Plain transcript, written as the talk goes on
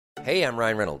Hey, I'm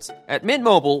Ryan Reynolds. At Mint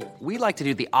Mobile, we like to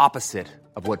do the opposite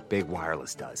of what Big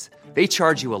Wireless does. They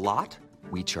charge you a lot,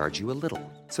 we charge you a little.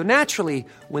 So naturally,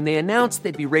 when they announced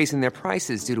they'd be raising their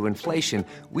prices due to inflation,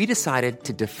 we decided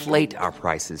to deflate our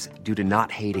prices due to not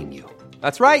hating you.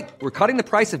 That's right. We're cutting the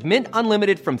price of Mint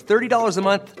Unlimited from $30 a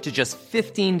month to just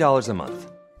 $15 a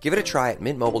month. Give it a try at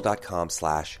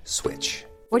mintmobile.com/switch.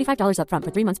 $45 up front for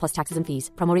 3 months plus taxes and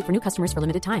fees. Promo rate for new customers for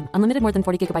limited time. Unlimited more than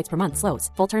 40 gigabytes per month. Slows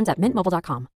full terms at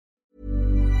mintmobile.com.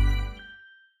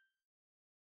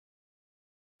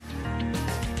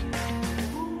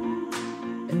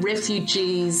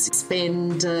 Refugees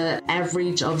spend an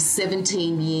average of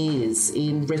 17 years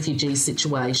in refugee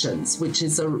situations, which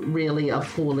is a really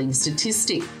appalling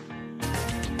statistic.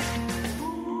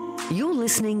 You're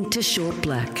listening to Short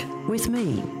Black with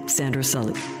me, Sandra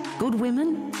Sully. Good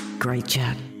women, great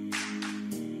chat.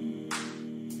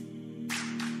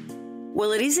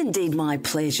 Well, it is indeed my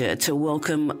pleasure to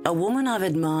welcome a woman I've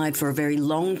admired for a very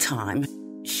long time.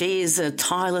 She is a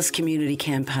tireless community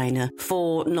campaigner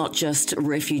for not just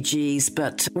refugees,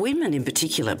 but women in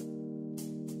particular.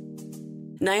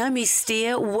 Naomi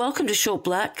Steer, welcome to Short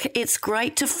Black. It's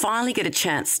great to finally get a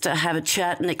chance to have a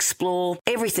chat and explore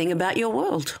everything about your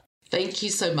world. Thank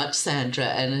you so much, Sandra,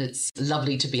 and it's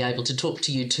lovely to be able to talk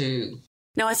to you too.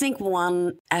 Now, I think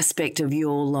one aspect of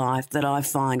your life that I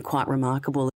find quite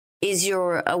remarkable is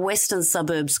you're a Western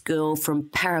Suburbs girl from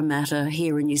Parramatta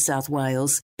here in New South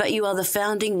Wales, but you are the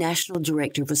founding National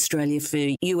Director of Australia for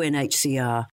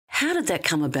UNHCR. How did that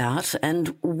come about,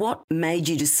 and what made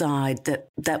you decide that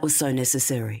that was so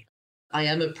necessary? I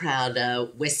am a proud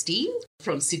Westie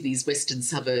from Sydney's Western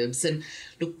Suburbs. And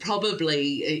look,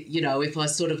 probably, if I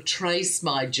sort of trace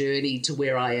my journey to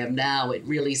where I am now, it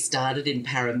really started in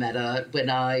Parramatta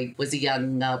when I was a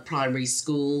young primary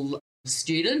school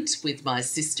student with my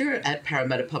sister at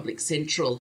Parramatta Public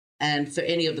Central. And for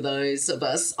any of those of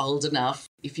us old enough,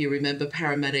 if you remember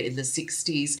Parramatta in the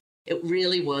 60s, it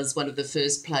really was one of the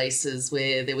first places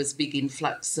where there was a big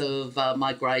influx of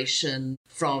migration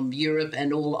from Europe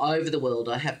and all over the world,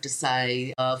 I have to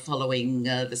say, following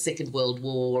the Second World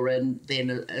War and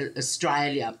then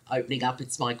Australia opening up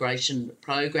its migration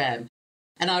program.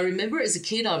 And I remember as a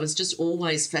kid, I was just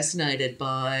always fascinated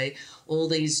by all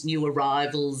these new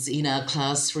arrivals in our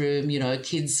classroom,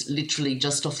 kids literally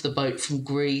just off the boat from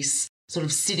Greece, sort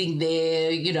of sitting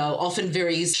there, often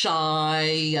very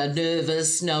shy,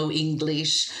 nervous, no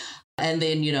English. And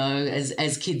then,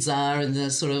 as kids are in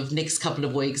the sort of next couple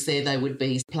of weeks there, they would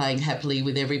be playing happily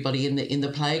with everybody in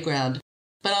the playground.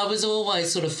 But I was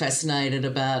always sort of fascinated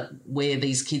about where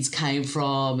these kids came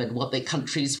from and what their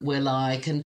countries were like.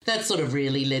 And that sort of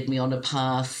really led me on a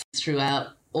path throughout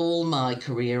all my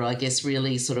career, I guess,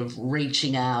 really sort of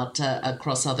reaching out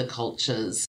across other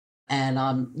cultures. And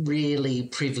I'm really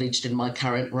privileged in my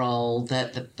current role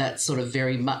that's sort of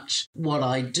very much what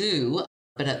I do,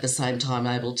 but at the same time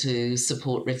able to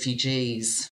support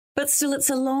refugees. But still,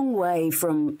 it's a long way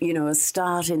from, a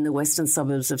start in the Western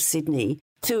Suburbs of Sydney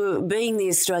to being the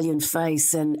Australian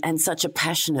face and such a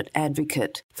passionate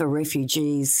advocate for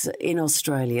refugees in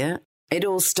Australia. It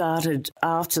all started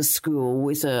after school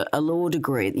with a law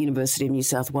degree at the University of New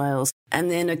South Wales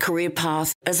and then a career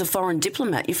path as a foreign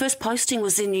diplomat. Your first posting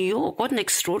was in New York. What an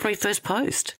extraordinary first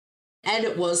post. And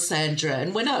it was, Sandra.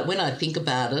 And when I think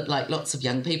about it, like lots of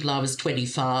young people, I was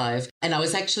 25 and I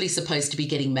was actually supposed to be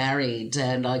getting married,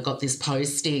 and I got this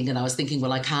posting and I was thinking,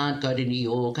 well, I can't go to New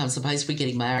York. I'm supposed to be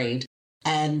getting married.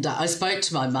 And I spoke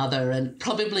to my mother, and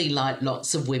probably like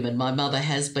lots of women, my mother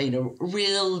has been a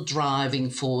real driving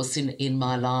force in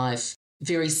my life.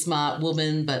 Very smart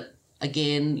woman, but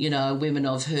again, women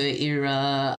of her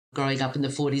era growing up in the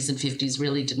 40s and 50s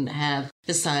really didn't have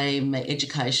the same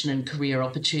education and career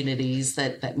opportunities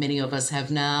that many of us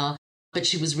have now. But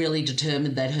she was really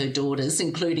determined that her daughters,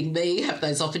 including me, have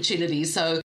those opportunities.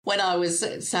 So when I was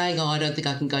saying, I don't think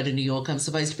I can go to New York, I'm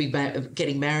supposed to be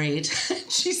getting married,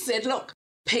 she said, look,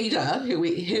 Peter,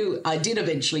 who I did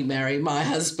eventually marry, my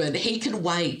husband, he can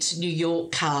wait, New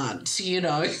York can't,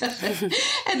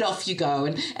 and off you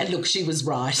go. And look, she was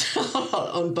right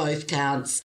on both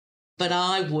counts. But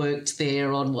I worked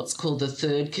there on what's called the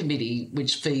Third Committee,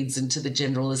 which feeds into the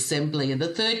General Assembly. And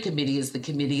the Third Committee is the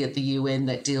committee at the UN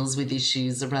that deals with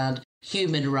issues around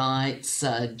human rights,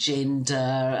 gender,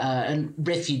 and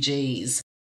refugees.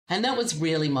 And that was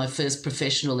really my first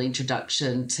professional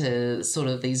introduction to sort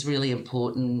of these really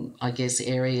important, I guess,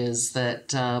 areas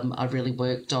that I've really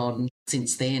worked on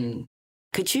since then.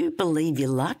 Could you believe your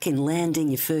luck in landing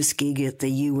your first gig at the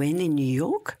UN in New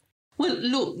York? Well,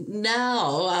 look,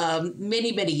 now,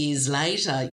 many, many years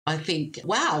later, I think,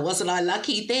 wow, wasn't I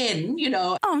lucky then,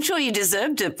 Oh, I'm sure you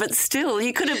deserved it, but still,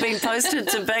 you could have been posted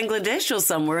to Bangladesh or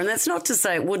somewhere, and that's not to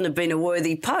say it wouldn't have been a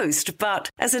worthy post, but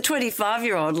as a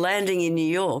 25-year-old landing in New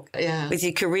York with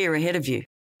your career ahead of you.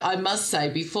 I must say,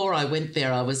 before I went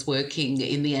there, I was working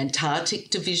in the Antarctic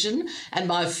division, and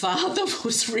my father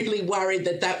was really worried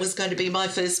that that was going to be my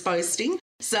first posting.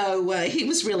 So he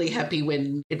was really happy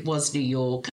when it was New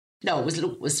York. No,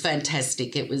 it was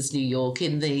fantastic. It was New York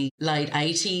in the late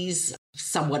 80s,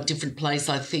 somewhat different place,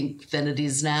 I think, than it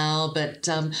is now. But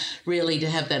really to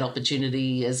have that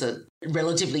opportunity as a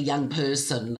relatively young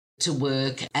person to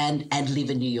work and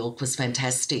live in New York was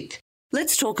fantastic.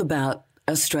 Let's talk about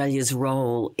Australia's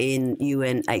role in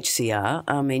UNHCR.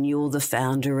 I mean, you're the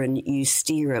founder and you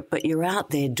steer it, but you're out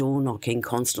there door knocking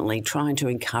constantly, trying to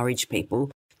encourage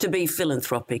people to be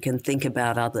philanthropic and think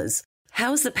about others.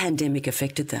 How has the pandemic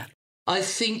affected that? I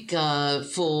think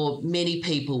for many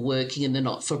people working in the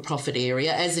not-for-profit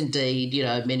area, as indeed,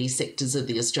 many sectors of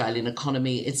the Australian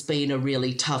economy, it's been a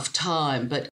really tough time.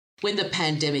 But when the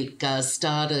pandemic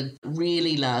started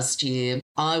really last year,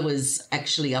 I was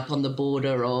actually up on the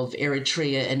border of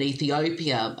Eritrea and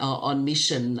Ethiopia on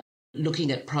mission,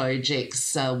 looking at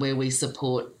projects where we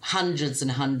support hundreds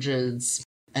and hundreds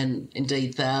and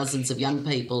indeed thousands of young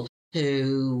people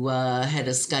who had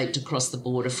escaped across the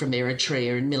border from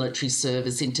Eritrea in military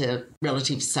service into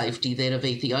relative safety then of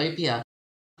Ethiopia.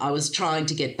 I was trying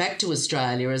to get back to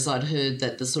Australia as I'd heard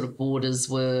that the sort of borders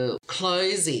were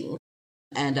closing,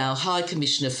 and our High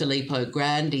Commissioner Filippo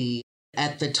Grandi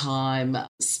at the time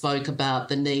spoke about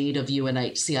the need of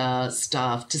UNHCR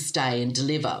staff to stay and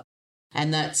deliver.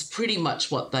 And that's pretty much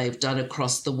what they've done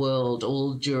across the world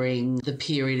all during the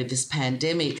period of this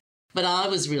pandemic. But I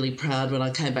was really proud when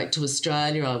I came back to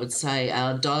Australia. I would say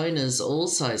our donors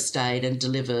also stayed and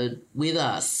delivered with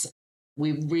us.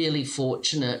 We're really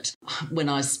fortunate. When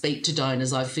I speak to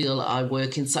donors, I feel I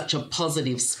work in such a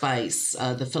positive space,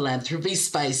 the philanthropy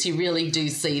space. You really do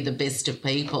see the best of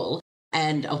people.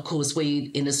 And, of course,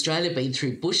 we in Australia been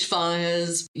through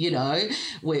bushfires,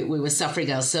 we were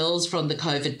suffering ourselves from the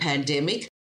COVID pandemic.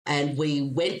 And we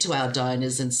went to our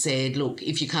donors and said, look,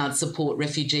 if you can't support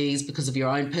refugees because of your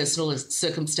own personal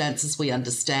circumstances, we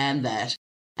understand that.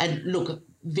 And look,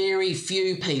 very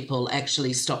few people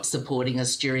actually stopped supporting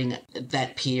us during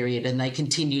that period, and they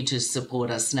continue to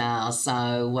support us now.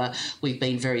 So we've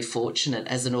been very fortunate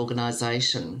as an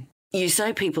organisation. You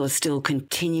say people are still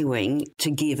continuing to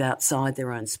give outside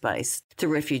their own space to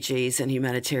refugees and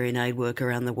humanitarian aid work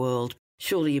around the world.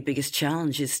 Surely your biggest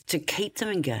challenge is to keep them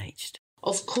engaged.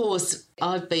 Of course,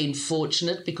 I've been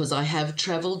fortunate because I have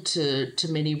travelled to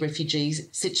many refugee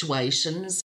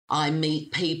situations. I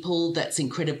meet people. That's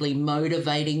incredibly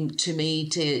motivating to me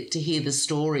to hear the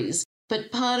stories.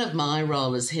 But part of my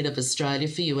role as head of Australia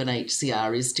for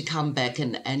UNHCR is to come back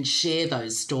and share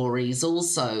those stories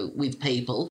also with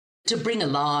people, to bring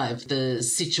alive the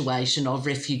situation of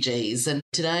refugees. And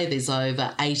today there's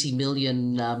over 80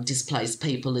 million displaced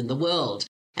people in the world.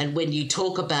 And when you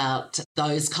talk about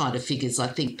those kind of figures, I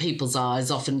think people's eyes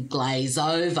often glaze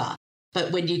over.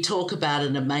 But when you talk about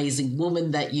an amazing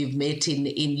woman that you've met in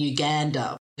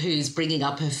Uganda, who's bringing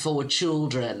up her 4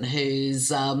 children,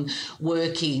 who's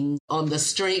working on the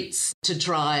streets to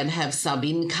try and have some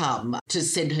income to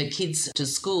send her kids to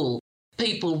school,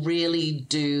 people really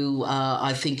do,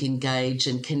 I think, engage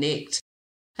and connect.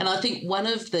 And I think one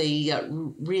of the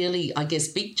really,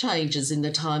 big changes in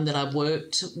the time that I've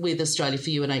worked with Australia for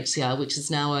UNHCR, which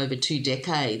is now over 2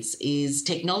 decades, is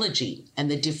technology and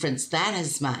the difference that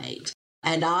has made.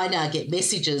 And I now get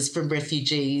messages from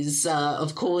refugees,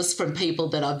 of course, from people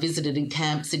that I've visited in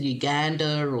camps in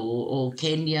Uganda or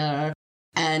Kenya.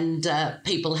 And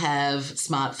people have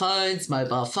smartphones,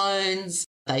 mobile phones.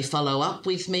 They follow up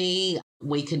with me.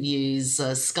 We can use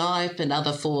Skype and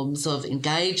other forms of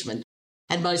engagement.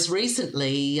 And most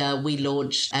recently, we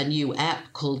launched a new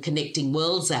app called Connecting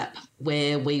Worlds app,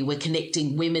 where we were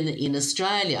connecting women in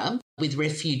Australia with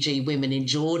refugee women in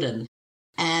Jordan.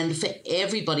 And for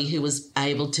everybody who was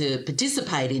able to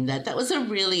participate in that, that was a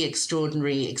really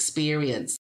extraordinary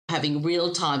experience, having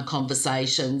real-time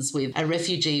conversations with a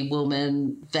refugee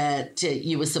woman that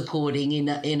you were supporting in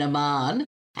Amman,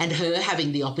 and her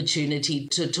having the opportunity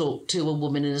to talk to a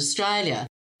woman in Australia,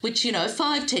 which,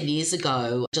 5-10 years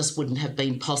ago just wouldn't have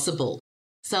been possible.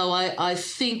 So I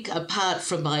think apart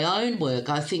from my own work,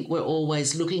 I think we're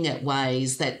always looking at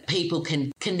ways that people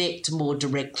can connect more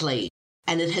directly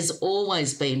And it has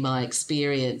always been my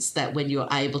experience that when you're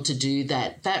able to do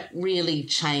that, that really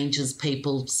changes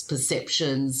people's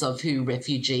perceptions of who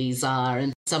refugees are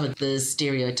and some of the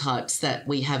stereotypes that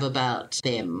we have about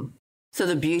them. So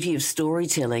the beauty of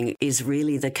storytelling is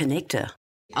really the connector.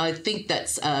 I think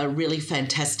that's a really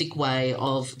fantastic way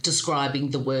of describing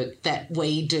the work that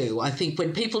we do. I think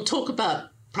when people talk about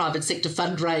private sector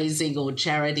fundraising or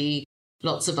charity,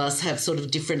 lots of us have sort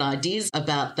of different ideas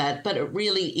about that, but it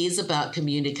really is about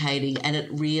communicating and it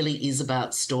really is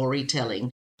about storytelling,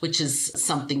 which is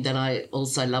something that I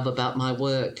also love about my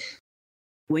work.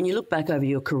 When you look back over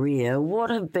your career, what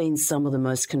have been some of the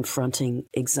most confronting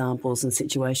examples and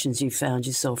situations you found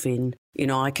yourself in? You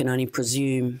know, I can only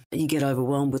presume you get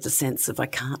overwhelmed with the sense of I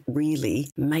can't really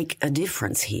make a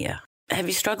difference here. Have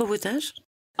you struggled with that?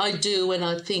 I do, and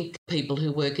I think people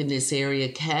who work in this area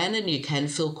can, and you can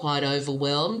feel quite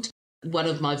overwhelmed. One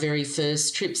of my very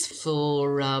first trips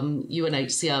for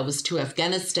UNHCR was to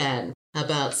Afghanistan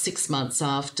about 6 months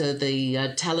after the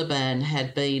Taliban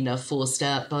had been forced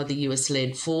out by the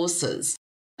US-led forces.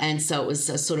 And so it was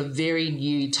a sort of very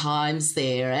new times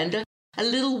there and a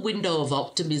little window of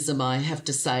optimism, I have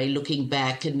to say, looking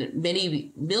back. And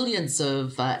many millions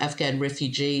of Afghan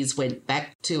refugees went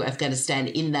back to Afghanistan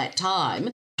in that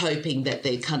time, hoping that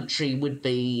their country would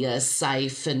be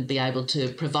safe and be able to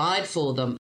provide for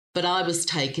them. But I was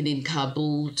taken in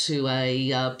Kabul to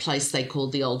a place they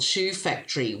called the Old Shoe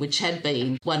Factory, which had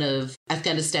been one of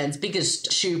Afghanistan's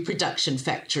biggest shoe production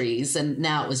factories, and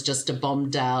now it was just a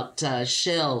bombed-out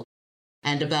shell.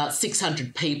 And about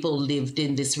 600 people lived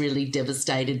in this really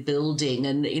devastated building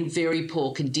and in very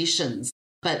poor conditions.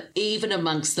 But even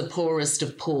amongst the poorest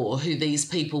of poor, who these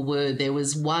people were, there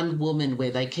was one woman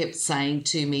where they kept saying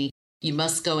to me, "You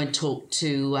must go and talk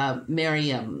to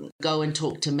Miriam, go and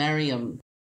talk to Miriam."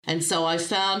 And so I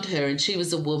found her, and she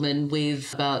was a woman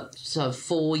with about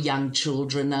 4 young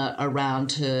children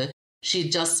around her. She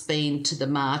had just been to the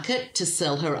market to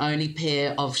sell her only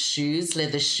pair of shoes,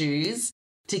 leather shoes,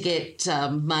 to get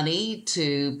money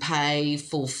to pay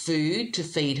for food to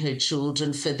feed her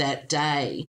children for that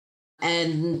day.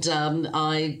 And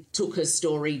I took her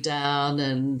story down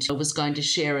and I was going to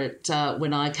share it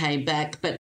when I came back.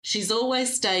 But she's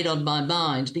always stayed on my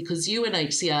mind because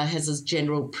UNHCR has a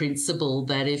general principle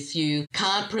that if you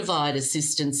can't provide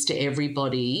assistance to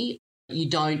everybody, you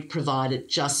don't provide it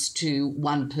just to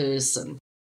one person.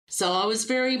 So I was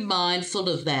very mindful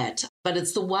of that. But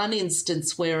it's the one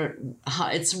instance where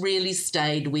it's really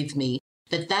stayed with me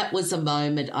that was a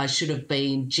moment I should have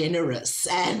been generous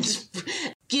and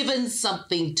given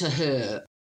something to her.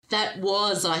 That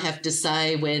was, I have to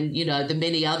say, when, you know, the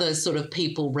many other sort of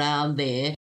people round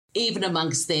there, even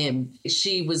amongst them,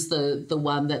 she was the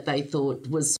one that they thought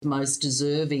was most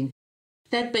deserving.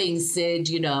 That being said,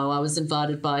 you know, I was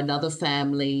invited by another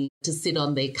family to sit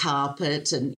on their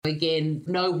carpet and, again,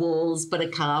 no walls but a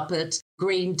carpet,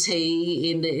 green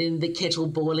tea in the kettle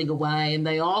boiling away, and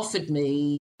they offered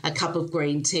me a cup of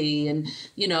green tea. And,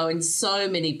 you know, in so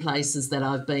many places that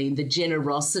I've been, the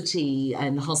generosity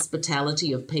and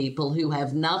hospitality of people who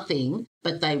have nothing,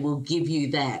 but they will give you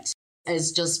that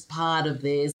as just part of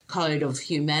their code of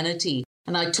humanity.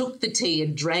 And I took the tea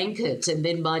and drank it. And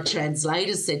then my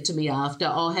translator said to me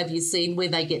after, "Oh, have you seen where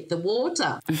they get the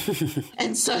water?"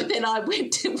 And so then I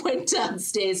went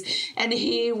downstairs and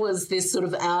here was this sort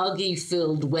of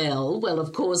algae-filled well. Well,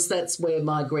 of course, that's where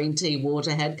my green tea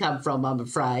water had come from, I'm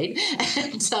afraid.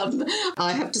 And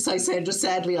I have to say, Sandra,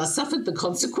 sadly, I suffered the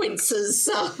consequences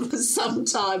some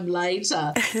time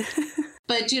later.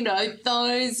 But, you know,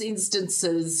 those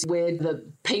instances where the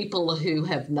people who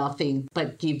have nothing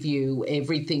but give you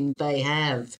everything they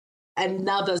have.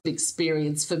 Another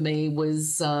experience for me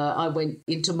was I went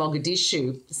into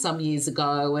Mogadishu some years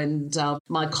ago and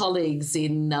my colleagues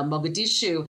in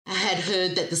Mogadishu had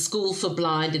heard that the School for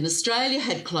Blind in Australia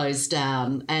had closed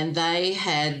down and they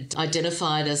had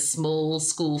identified a small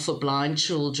school for blind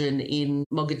children in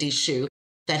Mogadishu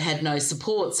that had no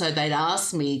support. So they'd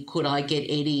asked me, could I get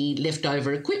any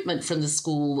leftover equipment from the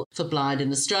School for Blind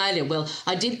in Australia? Well,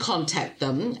 I did contact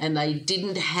them and they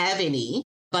didn't have any,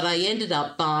 but I ended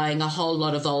up buying a whole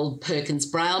lot of old Perkins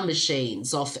Braille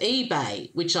machines off eBay,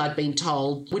 which I'd been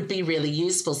told would be really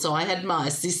useful. So I had my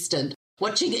assistant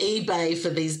watching eBay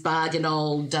for these bargain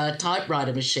old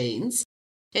typewriter machines.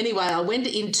 Anyway, I went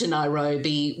into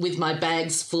Nairobi with my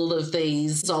bags full of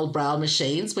these old Braille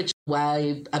machines, which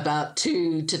weigh about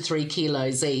 2 to 3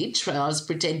 kilos each. I was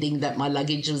pretending that my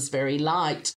luggage was very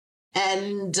light.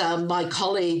 And my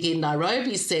colleague in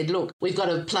Nairobi said, "Look, we've got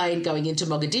a plane going into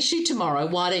Mogadishu tomorrow.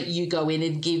 Why don't you go in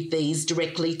and give these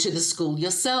directly to the school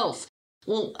yourself?"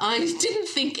 Well, I didn't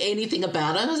think anything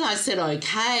about it. I said,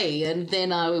 okay. And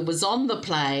then I was on the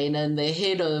plane and the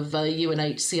head of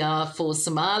UNHCR for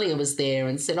Somalia was there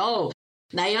and said, oh,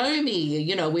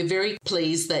 Naomi, we're very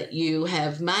pleased that you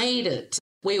have made it.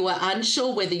 We were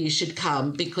unsure whether you should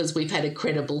come because we've had a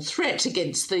credible threat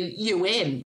against the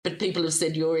UN. But people have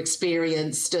said you're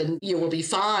experienced and you will be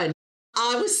fine.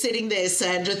 I was sitting there,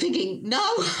 Sandra, thinking, no,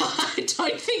 I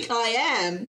don't think I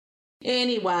am.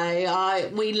 Anyway,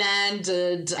 we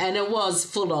landed and it was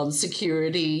full-on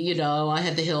security. I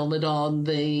had the helmet on,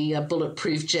 the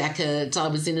bulletproof jacket. I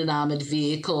was in an armoured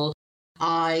vehicle.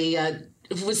 I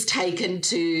was taken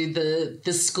to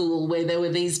the school where there were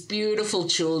these beautiful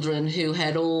children who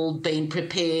had all been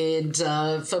prepared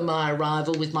for my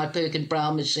arrival with my Perkin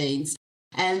Brown machines.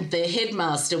 And their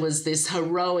headmaster was this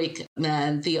heroic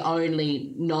man, the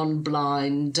only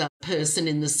non-blind person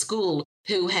in the school,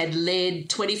 who had led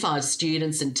 25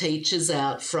 students and teachers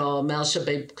out from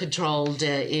al-Shabaab-controlled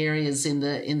areas in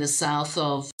the south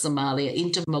of Somalia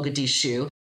into Mogadishu.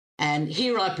 And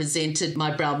here I presented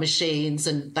my brown machines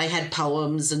and they had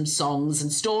poems and songs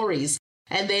and stories.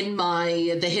 And then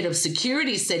the head of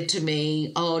security said to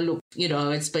me, oh, look,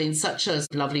 it's been such a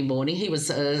lovely morning. He was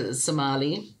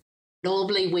Somali.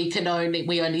 Normally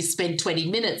we only spend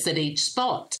 20 minutes at each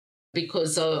spot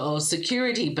because of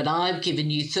security, but I've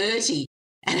given you 30.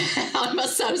 And I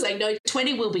was saying, no,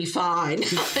 20 will be fine.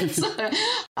 So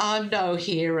I'm no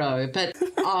hero. But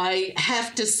I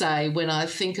have to say, when I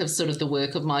think of sort of the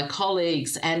work of my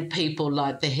colleagues and people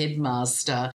like the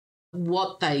headmaster,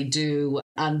 what they do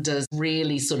under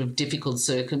really sort of difficult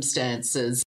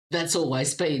circumstances, that's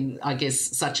always been, I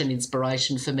guess, such an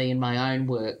inspiration for me in my own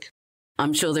work.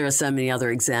 I'm sure there are so many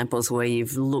other examples where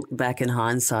you've looked back in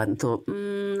hindsight and thought,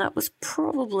 that was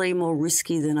probably more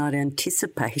risky than I'd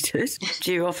anticipated.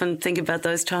 Do you often think about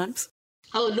those times?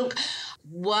 Oh, look,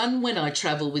 one when I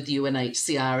travel with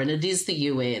UNHCR, and it is the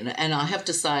UN, and I have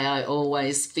to say I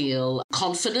always feel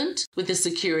confident with the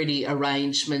security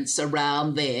arrangements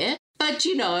around there. But,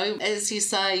 as you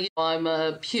say, I'm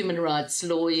a human rights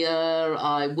lawyer.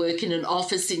 I work in an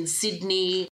office in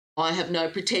Sydney. I have no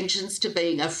pretensions to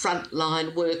being a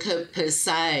frontline worker per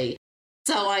se.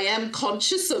 So I am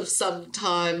conscious of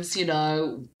sometimes, where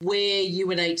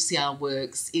UNHCR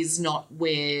works is not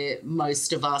where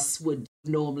most of us would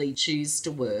normally choose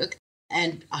to work.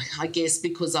 And I guess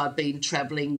because I've been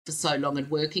travelling for so long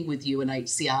and working with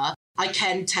UNHCR, I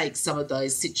can take some of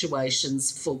those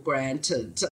situations for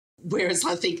granted. Whereas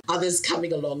I think others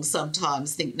coming along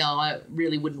sometimes think, no, I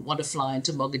really wouldn't want to fly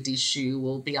into Mogadishu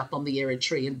or be up on the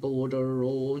Eritrean border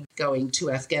or going to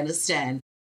Afghanistan.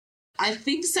 I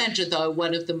think, Sandra, though,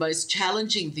 one of the most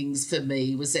challenging things for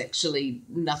me was actually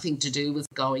nothing to do with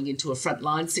going into a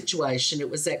frontline situation.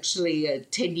 It was actually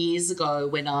 10 years ago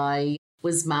when I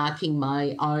was marking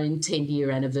my own 10-year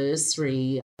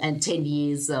anniversary and 10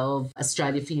 years of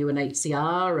Australia for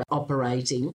UNHCR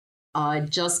operating.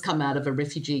 I'd just come out of a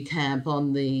refugee camp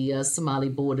on the Somali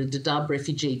border, Dadaab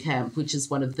refugee camp, which is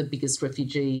one of the biggest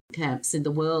refugee camps in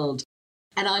the world.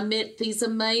 And I met these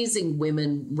amazing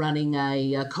women running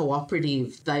a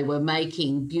cooperative. They were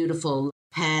making beautiful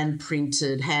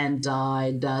hand-printed,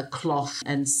 hand-dyed cloth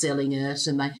and selling it,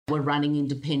 and they were running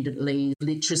independently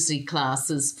literacy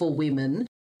classes for women.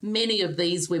 Many of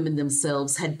these women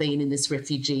themselves had been in this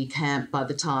refugee camp by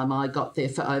the time I got there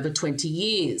for over 20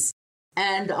 years.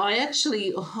 And I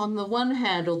actually, on the one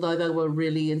hand, although they were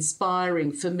really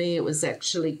inspiring, for me it was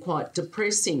actually quite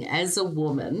depressing as a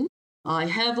woman. I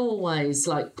have always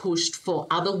pushed for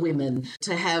other women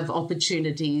to have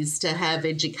opportunities, to have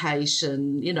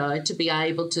education, to be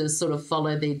able to sort of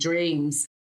follow their dreams.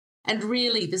 And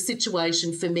really the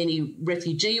situation for many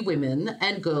refugee women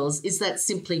and girls is that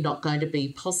simply not going to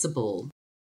be possible.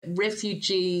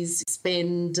 Refugees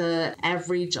spend an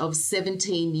average of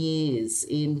 17 years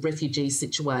in refugee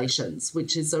situations,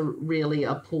 which is a really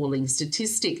appalling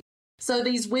statistic. So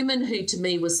these women who to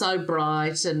me were so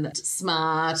bright and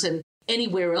smart and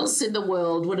anywhere else in the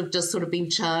world would have just sort of been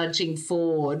charging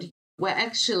forward were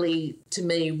actually, to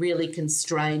me, really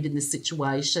constrained in this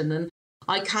situation. And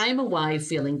I came away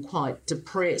feeling quite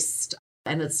depressed.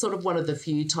 And it's sort of one of the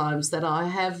few times that I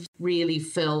have really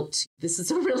felt this is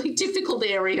a really difficult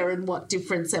area and what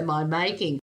difference am I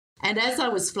making? And as I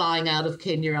was flying out of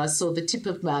Kenya, I saw the tip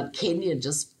of Mount Kenya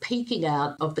just peeking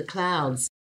out of the clouds.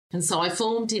 And so I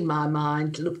formed in my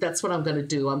mind, look, that's what I'm going to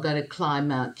do. I'm going to climb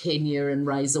Mount Kenya and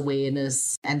raise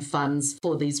awareness and funds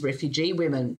for these refugee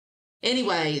women.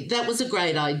 Anyway, that was a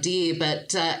great idea,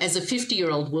 but as a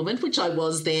 50-year-old woman, which I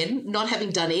was then, not having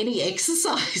done any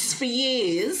exercise for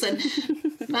years, and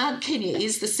Mount Kenya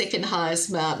is the second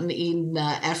highest mountain in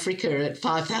Africa at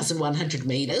 5,100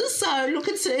 metres. So, look,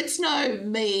 it's no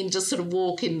mean just sort of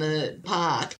walk in the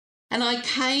park. And I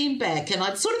came back and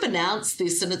I'd sort of announced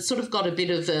this and it sort of got a bit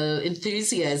of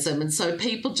enthusiasm. And so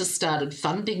people just started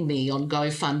funding me on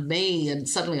GoFundMe. And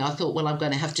suddenly I thought, well, I'm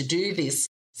going to have to do this.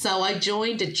 So I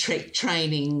joined a trek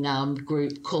training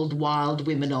group called Wild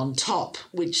Women on Top,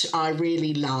 which I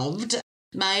really loved,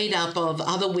 made up of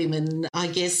other women, I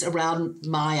guess, around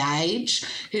my age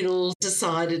who'd all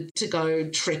decided to go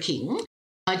trekking.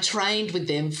 I trained with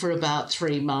them for about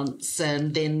 3 months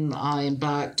and then I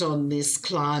embarked on this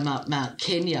climb up Mount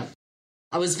Kenya.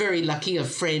 I was very lucky.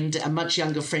 A much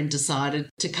younger friend, decided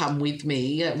to come with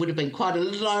me. It would have been quite a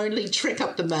lonely trek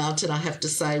up the mountain, I have to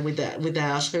say,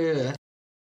 without her.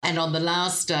 And on the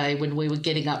last day when we were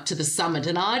getting up to the summit,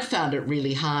 and I'd found it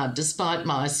really hard despite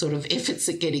my sort of efforts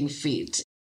at getting fit.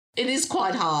 It is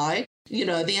quite high. You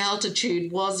know, the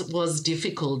altitude was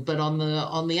difficult, but on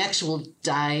the actual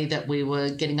day that we were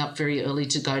getting up very early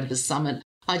to go to the summit,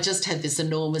 I just had this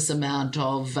enormous amount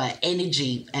of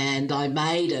energy and I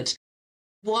made it.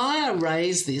 Why I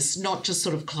raise this, not just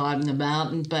sort of climbing the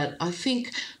mountain, but I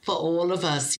think for all of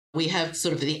us, we have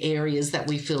sort of the areas that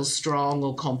we feel strong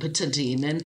or competent in,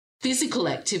 and physical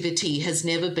activity has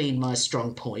never been my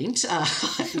strong point. I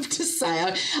have to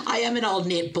say, I am an old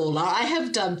netballer. I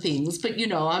have done things, but, you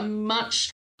know,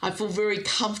 I feel very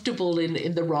comfortable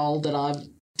in the role that I've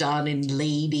done in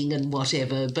leading and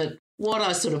whatever. But what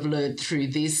I sort of learned through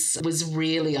this was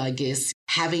really, I guess,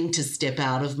 having to step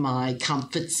out of my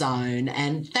comfort zone.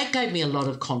 And that gave me a lot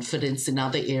of confidence in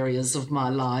other areas of my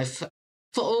life.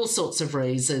 For all sorts of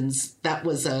reasons, that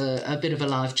was a bit of a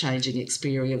life-changing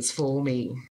experience for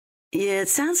me. Yeah, it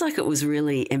sounds like it was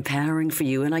really empowering for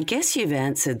you. And I guess you've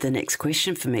answered the next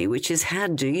question for me, which is how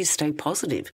do you stay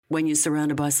positive when you're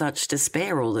surrounded by such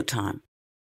despair all the time?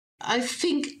 I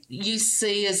think you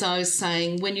see, as I was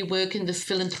saying, when you work in the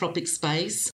philanthropic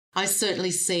space, I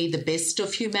certainly see the best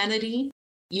of humanity.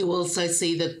 You also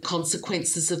see the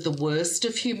consequences of the worst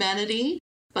of humanity.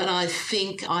 But I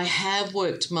think I have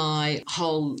worked my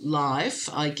whole life,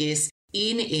 I guess,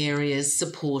 in areas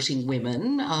supporting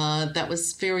women. That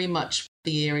was very much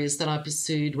the areas that I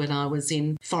pursued when I was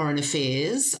in foreign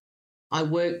affairs. I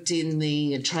worked in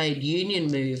the trade union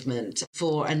movement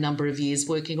for a number of years,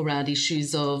 working around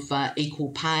issues of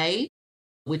equal pay,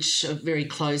 which are very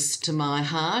close to my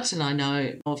heart. And I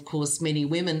know, of course, many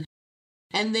women.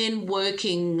 And then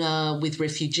working with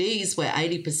refugees, where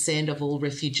 80% of all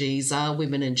refugees are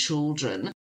women and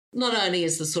children. Not only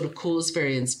is the sort of cause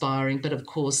very inspiring, but of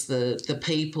course the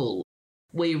people.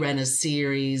 We ran a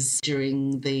series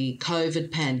during the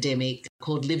COVID pandemic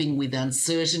called Living with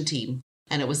Uncertainty,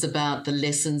 and it was about the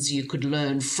lessons you could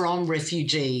learn from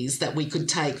refugees that we could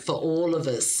take for all of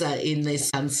us in these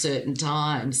uncertain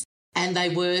times. And they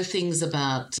were things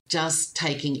about just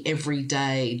taking every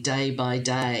day, day by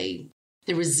day,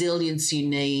 the resilience you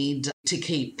need to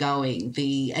keep going,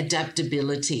 the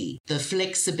adaptability, the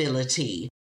flexibility.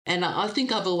 And I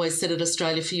think I've always said at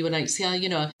Australia for UNHCR, you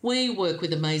know, we work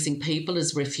with amazing people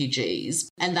as refugees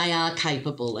and they are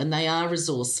capable and they are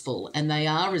resourceful and they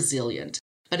are resilient.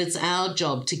 But it's our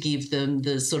job to give them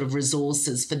the sort of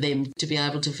resources for them to be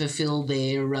able to fulfil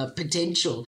their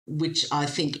potential, which I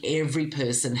think every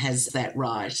person has that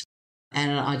right.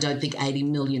 And I don't think 80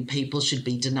 million people should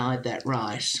be denied that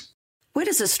right. Where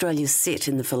does Australia sit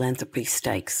in the philanthropy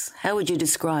stakes? How would you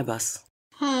describe us?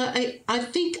 I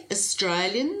think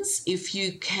Australians, if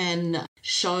you can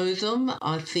show them,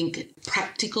 I think,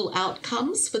 practical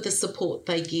outcomes for the support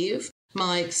they give,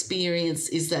 my experience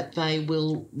is that they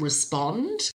will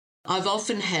respond. I've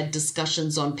often had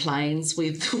discussions on planes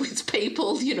with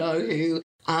people, you know, who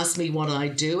ask me what I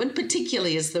do, and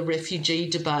particularly as the refugee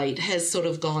debate has sort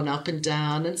of gone up and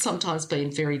down and sometimes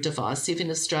been very divisive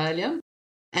in Australia.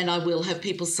 And I will have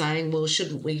people saying, well,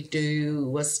 shouldn't we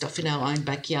do stuff in our own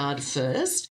backyard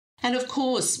first? And of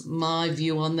course, my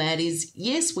view on that is,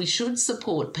 yes, we should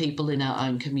support people in our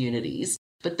own communities,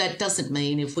 but that doesn't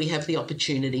mean if we have the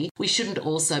opportunity, we shouldn't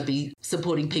also be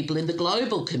supporting people in the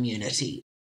global community.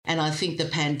 And I think the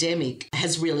pandemic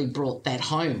has really brought that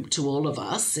home to all of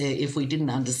us. If we didn't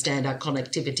understand our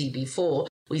connectivity before,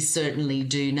 we certainly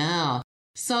do now.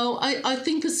 So I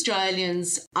think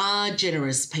Australians are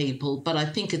generous people, but I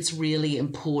think it's really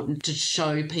important to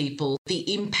show people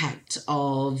the impact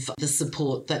of the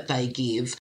support that they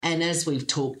give. And as we've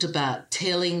talked about,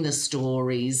 telling the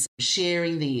stories,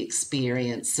 sharing the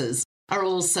experiences. are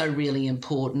also really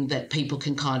important, that people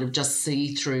can kind of just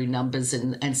see through numbers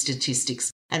and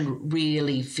statistics and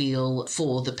really feel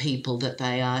for the people that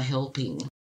they are helping.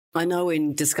 I know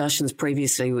in discussions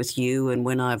previously with you and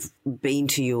when I've been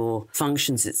to your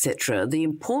functions, etc., the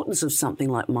importance of something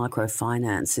like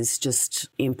microfinance is just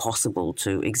impossible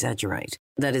to exaggerate.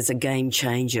 That is a game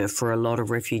changer for a lot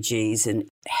of refugees in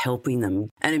helping them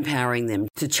and empowering them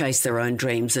to chase their own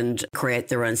dreams and create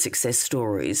their own success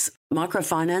stories.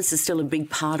 Microfinance is still a big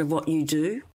part of what you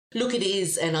do? Look, it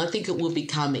is, and I think it will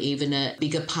become even a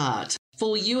bigger part.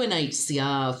 For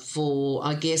UNHCR,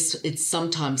 I guess it's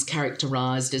sometimes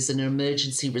characterised as an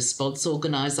emergency response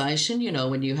organisation, you know,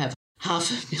 when you have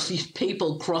 500,000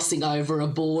 people crossing over a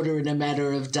border in a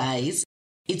matter of days.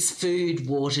 It's food,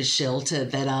 water, shelter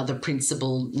that are the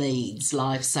principal needs,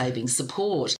 life-saving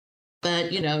support.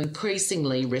 But, you know,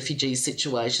 increasingly refugee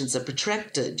situations are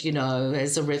protracted. You know,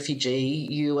 as a refugee,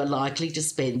 you are likely to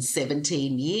spend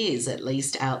 17 years at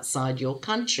least outside your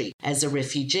country as a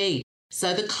refugee.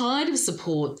 So the kind of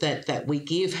support that we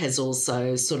give has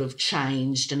also sort of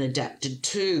changed and adapted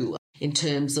too in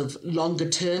terms of longer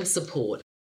term support.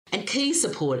 And key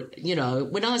support, you know,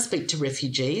 when I speak to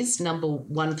refugees, number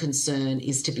one concern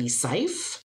is to be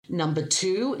safe. Number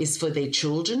two is for their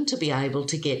children to be able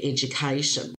to get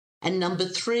education. And number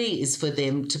three is for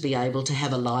them to be able to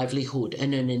have a livelihood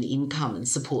and earn an income and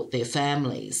support their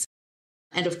families.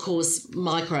 And of course,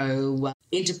 micro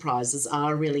enterprises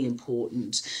are really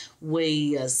important.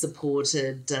 We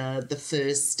supported the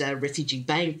first refugee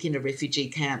bank in a refugee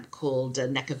camp called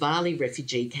Nakavali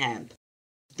Refugee Camp.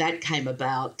 That came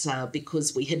about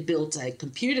because we had built a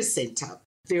computer centre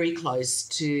very close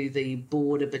to the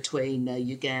border between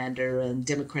Uganda and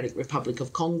Democratic Republic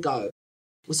of Congo.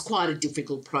 It was quite a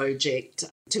difficult project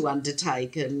to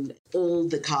undertake, and all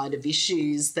the kind of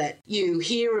issues that you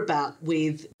hear about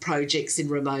with projects in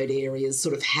remote areas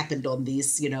sort of happened on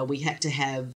this. You know, it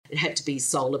had to be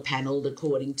solar panelled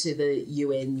according to the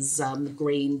UN's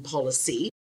green policy.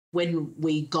 When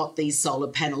we got these solar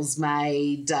panels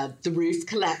made, the roof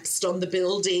collapsed on the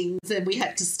buildings and we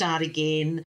had to start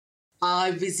again.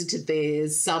 I visited there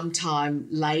sometime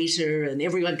later and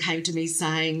everyone came to me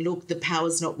saying, look, the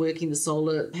power's not working, the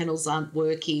solar panels aren't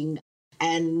working.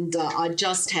 And I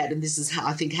just had, and this is how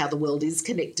I think how the world is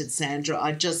connected, Sandra,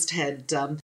 I just had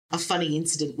a funny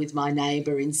incident with my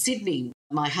neighbour in Sydney.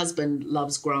 My husband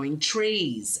loves growing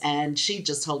trees and she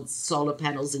just had solar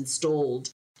panels installed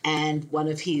and one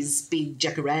of his big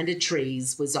jacaranda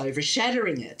trees was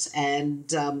overshadowing it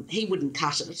and he wouldn't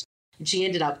cut it. And she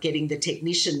ended up getting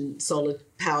the solar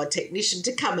power technician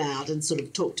to come out and sort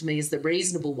of talk to me as the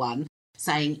reasonable one,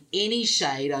 saying any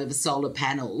shade over solar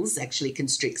panels actually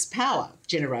constricts power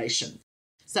generation.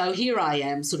 So here I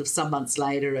am sort of some months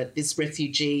later at this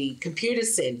refugee computer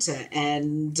centre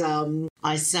and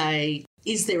I say,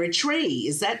 is there a tree?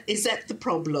 Is that the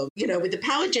problem, you know, with the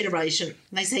power generation?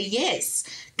 And they say, yes,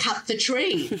 cut the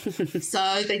tree.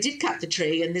 So they did cut the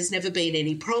tree and there's never been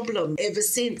any problem ever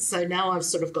since. So now I've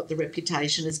sort of got the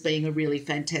reputation as being a really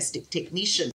fantastic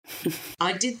technician.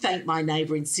 I did thank my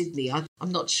neighbour in Sydney.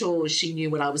 I'm not sure she knew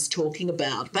what I was talking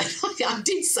about, but I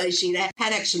did say she had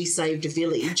actually saved a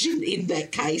village in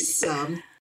that case.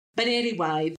 But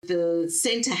anyway, the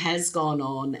centre has gone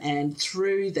on and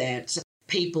through that,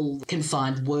 people can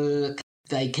find work,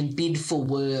 they can bid for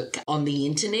work on the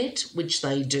internet, which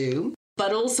they do,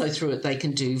 but also through it they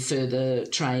can do further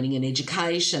training and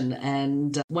education.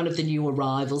 And one of the new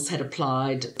arrivals had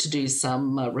applied to do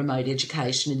some remote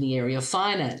education in the area of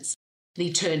finance. And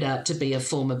he turned out to be a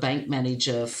former bank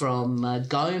manager from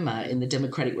Goma in the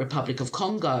Democratic Republic of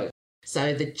Congo.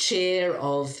 So the chair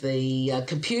of the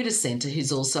computer centre,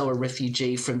 who's also a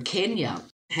refugee from Kenya,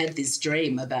 had this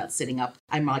dream about setting up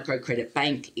a microcredit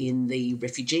bank in the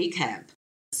refugee camp.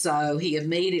 So he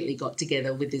immediately got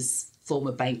together with his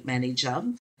former bank manager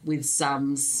with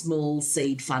some small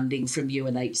seed funding from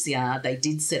UNHCR. They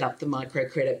did set up the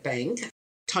microcredit bank,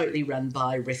 totally run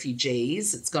by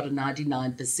refugees. It's got a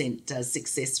 99%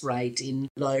 success rate in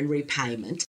loan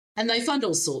repayment. And they fund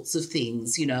all sorts of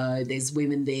things. You know, there's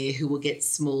women there who will get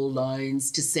small loans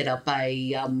to set up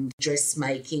a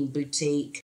dressmaking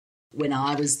boutique. When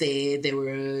I was there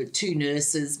were two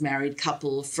nurses, married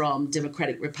couple from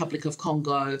Democratic Republic of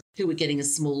Congo who were getting a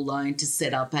small loan to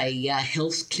set up a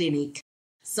health clinic.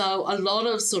 So a lot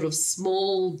of sort of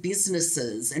small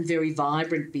businesses and very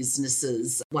vibrant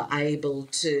businesses were able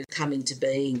to come into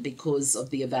being because of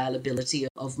the availability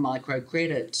of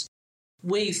microcredit.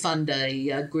 We fund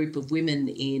a group of women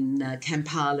in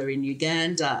Kampala in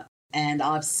Uganda, and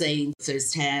I've seen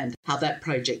firsthand how that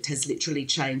project has literally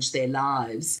changed their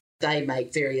lives. They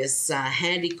make various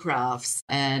handicrafts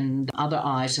and other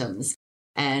items.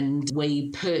 And we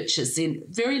purchase in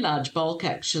very large bulk,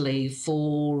 actually,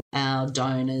 for our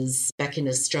donors back in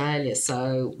Australia.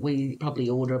 So we probably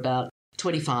order about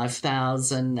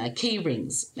 25,000 key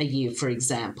rings a year, for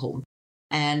example.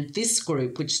 And this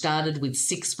group, which started with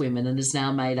 6 women and is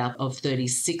now made up of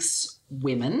 36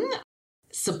 women,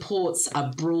 supports a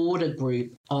broader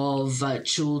group of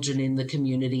children in the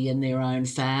community and their own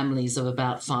families of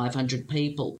about 500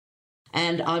 people.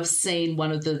 And I've seen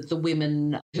one of the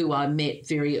women who I met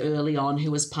very early on,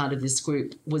 who was part of this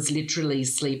group, was literally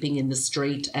sleeping in the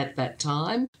street at that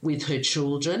time with her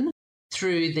children.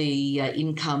 Through the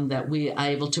income that we're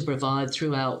able to provide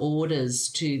through our orders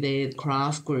to their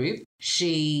craft group,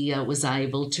 she was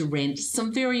able to rent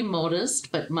some very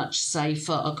modest but much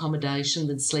safer accommodation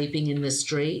than sleeping in the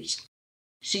street.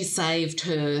 She saved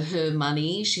her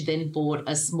money. She then bought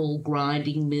a small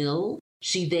grinding mill.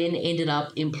 She then ended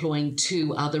up employing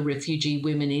 2 other refugee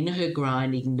women in her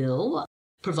grinding mill,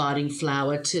 providing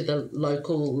flour to the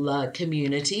local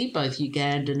community, both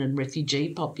Ugandan and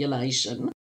refugee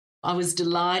population. I was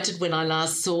delighted when I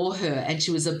last saw her and she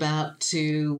was about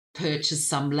to purchase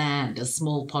some land, a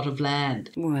small plot of land.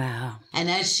 Wow.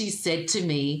 And as she said to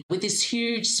me with this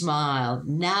huge smile,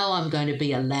 now I'm going to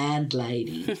be a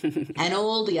landlady. And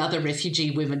all the other refugee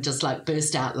women just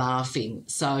burst out laughing.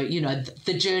 So,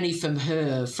 the journey from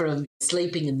her, from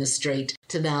sleeping in the street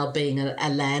to now being a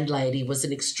landlady was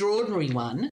an extraordinary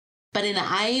one, but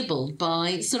enabled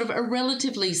by sort of a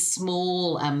relatively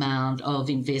small amount of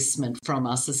investment from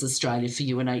us as Australia for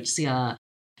UNHCR.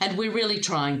 And we're really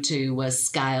trying to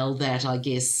scale that, I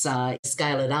guess,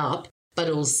 scale it up,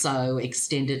 but also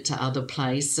extend it to other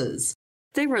places.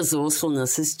 Their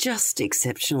resourcefulness is just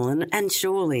exceptional, and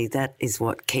surely that is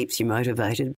what keeps you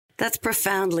motivated. That's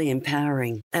profoundly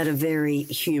empowering at a very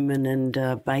human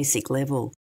and basic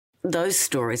level. Those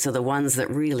stories are the ones that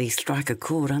really strike a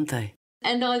chord, aren't they?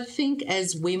 And I think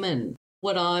as women,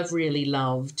 what I've really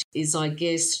loved is, I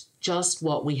guess, just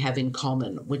what we have in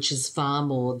common, which is far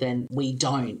more than we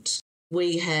don't.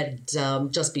 We had,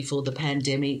 just before the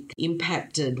pandemic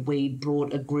impacted, we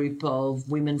brought a group of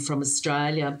women from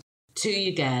Australia to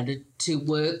Uganda to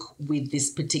work with this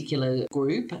particular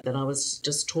group that I was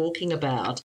just talking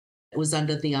about. It was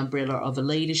under the umbrella of a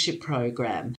leadership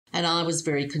program. And I was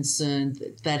very concerned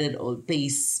that it would be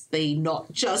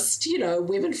not just,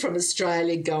 women from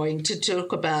Australia going to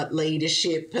talk about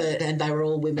leadership, and they were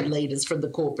all women leaders from the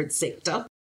corporate sector,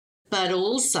 but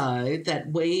also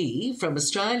that we from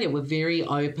Australia were very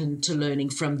open to learning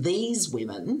from these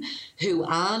women who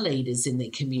are leaders in their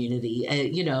community,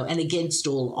 and against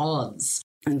all odds.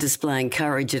 And displaying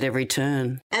courage at every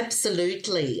turn.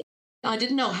 Absolutely. I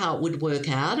didn't know how it would work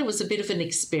out. It was a bit of an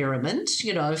experiment,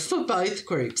 for both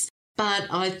groups. But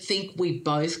I think we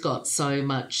both got so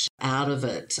much out of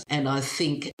it. And I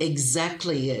think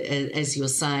exactly as you're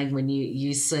saying, when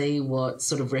you see what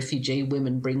sort of refugee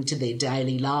women bring to their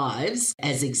daily lives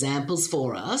as examples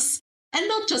for us, and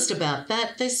not just about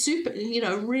that, they're super,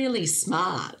 really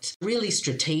smart, really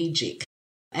strategic.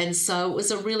 And so it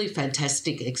was a really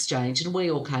fantastic exchange, and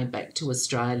we all came back to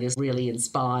Australia really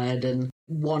inspired and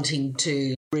wanting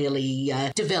to really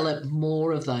develop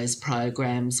more of those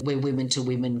programs where women to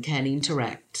women can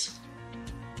interact.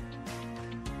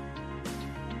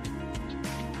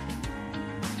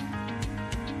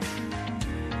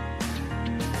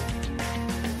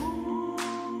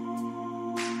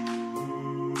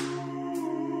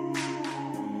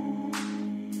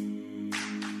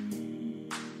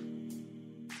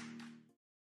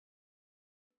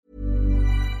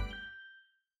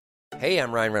 Hey,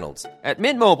 I'm Ryan Reynolds. At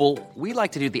Mint Mobile, we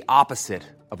like to do the opposite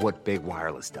of what Big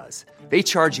Wireless does. They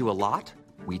charge you a lot,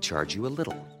 we charge you a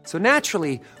little. So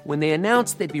naturally, when they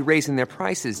announced they'd be raising their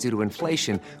prices due to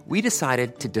inflation, we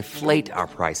decided to deflate our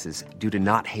prices due to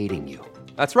not hating you.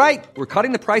 That's right. We're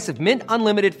cutting the price of Mint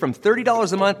Unlimited from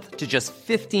 $30 a month to just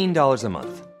 $15 a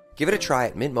month. Give it a try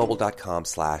at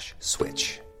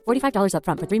mintmobile.com/switch. $45 up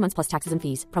front for 3 months plus taxes and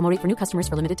fees. Promo rate for new customers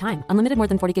for limited time. Unlimited more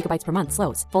than 40 gigabytes per month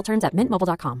slows. Full terms at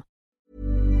mintmobile.com.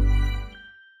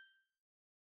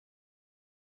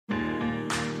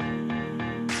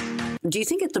 Do you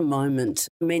think at the moment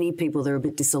many people are a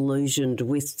bit disillusioned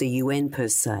with the UN per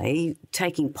se,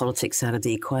 taking politics out of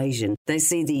the equation? They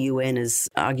see the UN as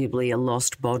arguably a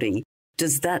lost body.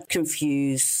 Does that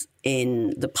confuse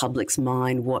in the public's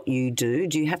mind what you do?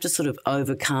 Do you have to sort of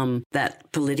overcome that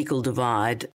political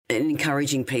divide in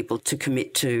encouraging people to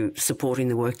commit to supporting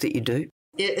the work that you do?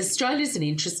 Australia's an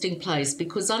interesting place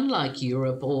because unlike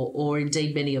Europe or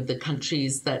indeed many of the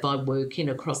countries that I work in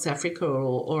across Africa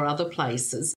or other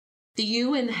places, The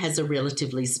UN has a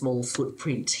relatively small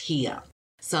footprint here.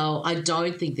 So I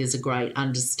don't think there's a great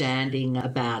understanding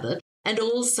about it. And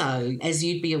also, as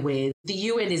you'd be aware, the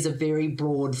UN is a very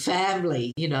broad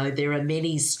family. There are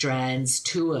many strands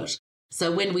to it.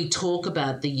 So when we talk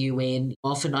about the UN,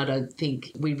 often I don't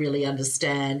think we really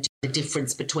understand the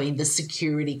difference between the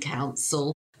Security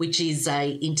Council, which is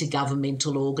an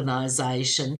intergovernmental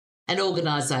organisation, and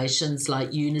organisations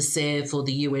like UNICEF or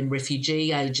the UN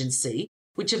Refugee Agency,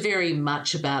 which are very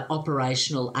much about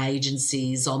operational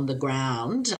agencies on the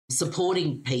ground,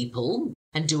 supporting people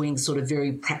and doing sort of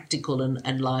very practical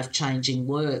and life-changing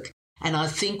work. And I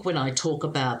think when I talk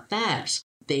about that,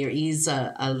 there is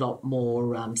a lot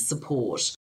more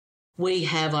support. We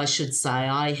have, I should say,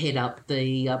 I head up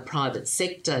the private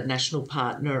sector national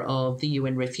partner of the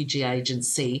UN Refugee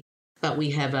Agency, but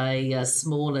we have a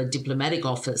smaller diplomatic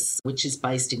office which is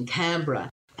based in Canberra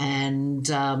and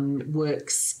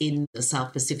works in the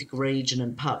South Pacific region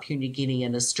and Papua New Guinea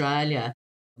and Australia.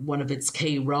 One of its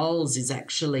key roles is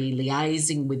actually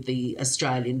liaising with the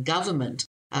Australian government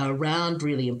around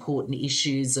really important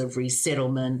issues of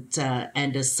resettlement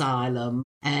and asylum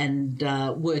and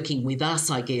working with us,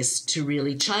 I guess, to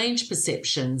really change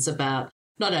perceptions about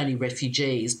not only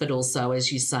refugees, but also,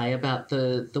 as you say, about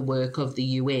the work of the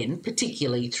UN,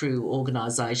 particularly through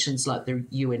organisations like the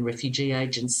UN Refugee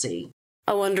Agency.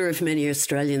 I wonder if many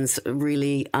Australians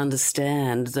really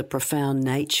understand the profound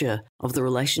nature of the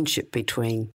relationship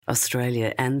between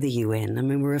Australia and the UN. I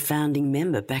mean, we're a founding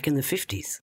member back in the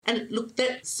 50s. And look,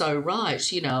 that's so right.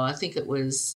 I think it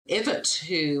was Everett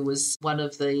who was one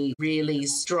of the really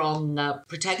strong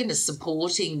protagonists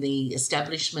supporting the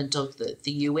establishment of the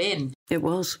UN. It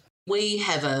was. We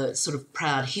have a sort of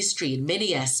proud history in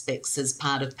many aspects as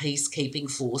part of peacekeeping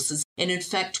forces. And in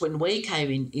fact, when we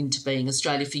came into being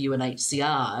Australia for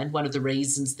UNHCR, and one of the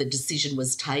reasons the decision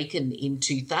was taken in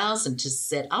 2000 to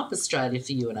set up Australia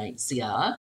for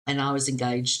UNHCR, and I was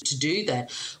engaged to do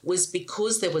that, was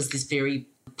because there was this very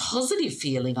positive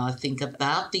feeling, I think,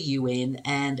 about the UN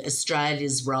and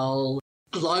Australia's role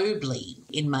globally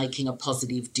in making a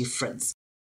positive difference.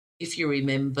 If you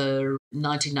remember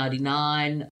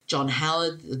 1999, John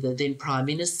Howard, the then Prime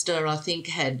Minister, I think,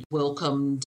 had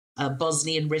welcomed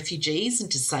Bosnian refugees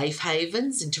into safe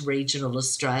havens, into regional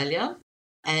Australia.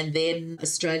 And then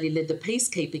Australia led the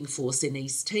peacekeeping force in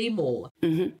East Timor.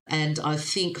 Mm-hmm. And I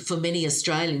think for many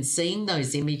Australians, seeing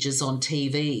those images on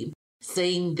TV,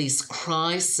 seeing this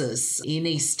crisis in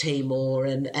East Timor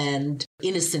and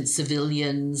innocent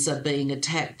civilians are being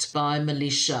attacked by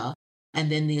militia, and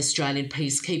then the Australian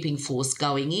peacekeeping force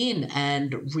going in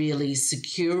and really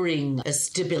securing a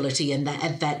stability in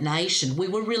that nation, we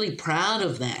were really proud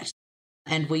of that.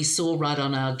 And we saw right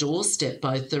on our doorstep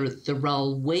both the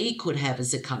role we could have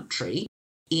as a country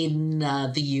in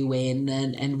the UN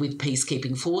and with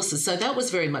peacekeeping forces. So that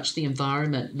was very much the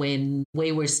environment when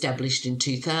we were established in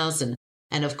 2000.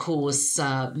 And of course,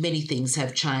 many things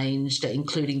have changed,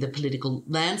 including the political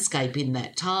landscape in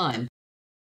that time.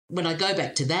 When I go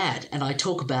back to that and I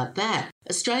talk about that,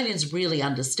 Australians really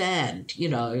understand,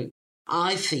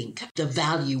 I think the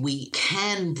value we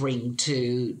can bring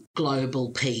to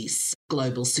global peace,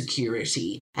 global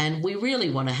security, and we really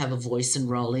want to have a voice and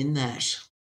role in that.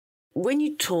 When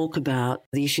you talk about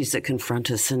the issues that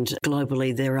confront us, and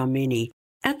globally there are many,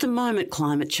 at the moment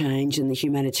climate change and the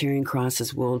humanitarian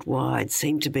crisis worldwide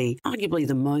seem to be arguably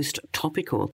the most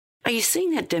topical. Are you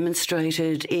seeing that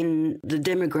demonstrated in the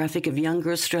demographic of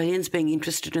younger Australians being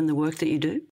interested in the work that you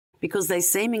do? Because they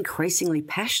seem increasingly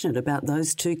passionate about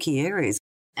those two key areas.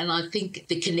 And I think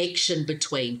the connection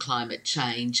between climate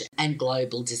change and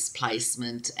global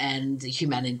displacement and the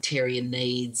humanitarian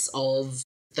needs of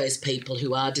those people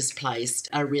who are displaced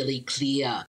are really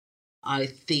clear. I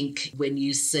think when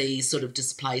you see sort of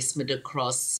displacement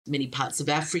across many parts of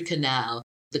Africa now,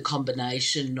 the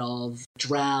combination of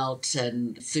drought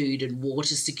and food and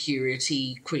water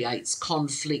security creates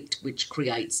conflict, which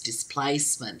creates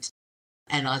displacement.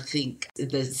 And I think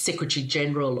the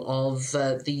Secretary-General of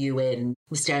the UN,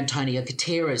 Mr. Antonio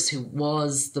Guterres, who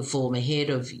was the former head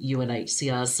of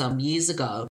UNHCR some years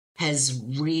ago, has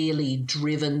really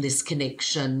driven this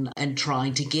connection and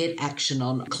trying to get action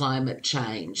on climate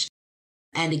change.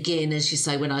 And again, as you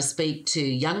say, when I speak to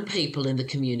young people in the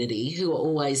community who are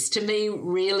always, to me,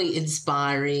 really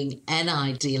inspiring and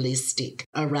idealistic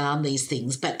around these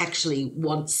things, but actually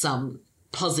want some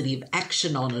positive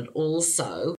action on it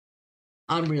also,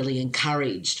 I'm really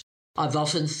encouraged. I've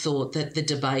often thought that the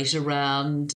debate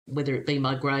around whether it be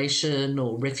migration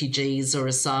or refugees or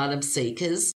asylum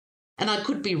seekers, and I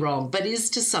could be wrong, but is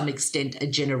to some extent a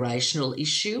generational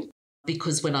issue.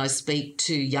 because when I speak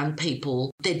to young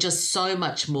people, they're just so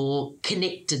much more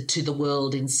connected to the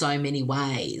world in so many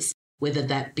ways, whether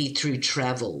that be through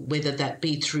travel, whether that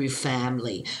be through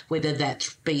family, whether that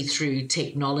be through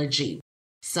technology.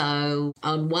 So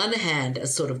on one hand, a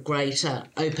sort of greater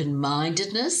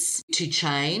open-mindedness to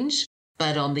change,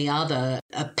 but on the other,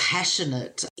 a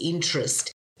passionate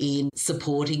interest in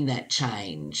supporting that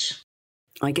change.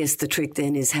 I guess the trick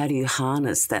then is, how do you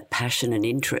harness that passion and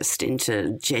interest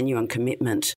into genuine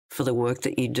commitment for the work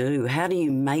that you do? How do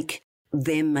you make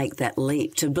them make that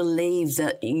leap to believe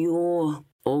that your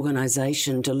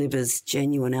organisation delivers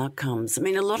genuine outcomes? I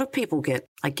mean, a lot of people get,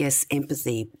 I guess,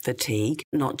 empathy fatigue,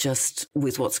 not just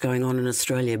with what's going on in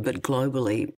Australia, but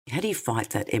globally. How do you fight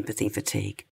that empathy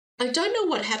fatigue? I don't know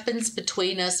what happens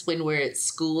between us when we're at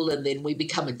school and then we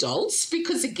become adults,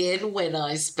 because again, when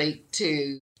I speak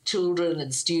to children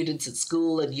and students at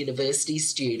school and university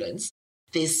students,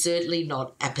 they're certainly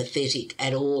not apathetic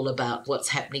at all about what's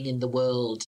happening in the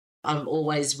world. I'm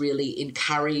always really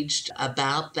encouraged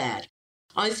about that.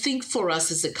 I think for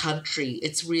us as a country,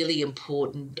 it's really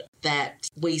important that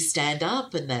we stand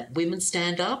up and that women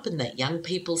stand up and that young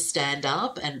people stand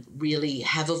up and really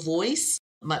have a voice,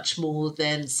 much more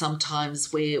than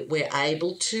sometimes we're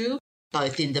able to,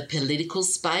 both in the political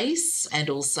space and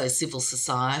also civil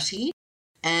society.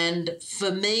 And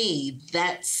for me,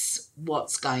 that's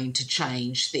what's going to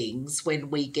change things, when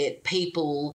we get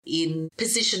people in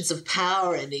positions of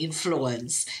power and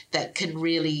influence that can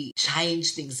really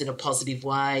change things in a positive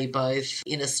way, both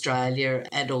in Australia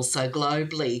and also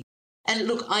globally. And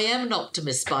look, I am an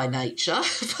optimist by nature,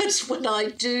 but when I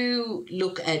do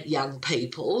look at young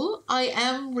people, I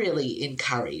am really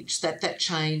encouraged that that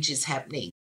change is happening.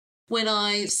 When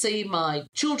I see my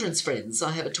children's friends,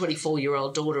 I have a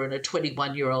 24-year-old daughter and a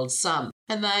 21-year-old son,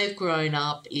 and they've grown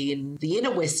up in the inner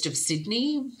west of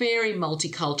Sydney, very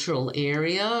multicultural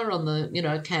area on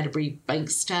the, Canterbury,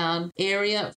 Bankstown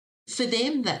area. For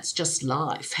them, that's just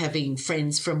life, having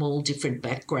friends from all different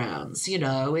backgrounds.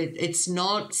 It's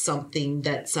not something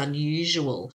that's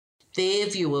unusual. Their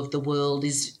view of the world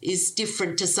is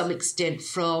different to some extent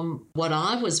from what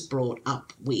I was brought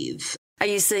up with. Are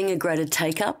you seeing a greater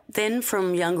take-up then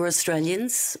from younger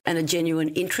Australians and a genuine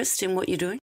interest in what you're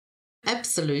doing?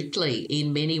 Absolutely,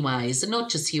 in many ways, and not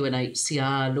just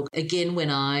UNHCR. Look, again, when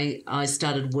I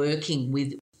started working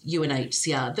with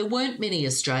UNHCR, there weren't many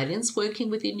Australians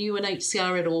working within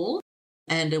UNHCR at all.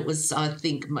 And it was, I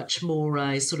think, much more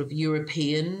a sort of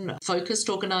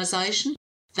European-focused organisation.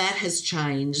 That has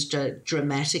changed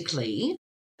dramatically,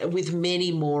 with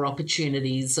many more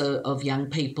opportunities of young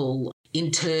people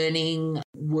interning,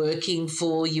 working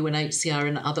for UNHCR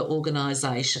and other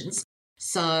organisations.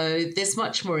 So there's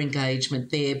much more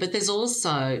engagement there, but there's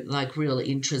also real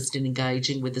interest in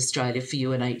engaging with Australia for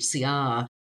UNHCR.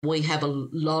 We have a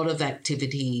lot of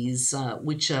activities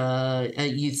which are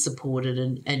youth-supported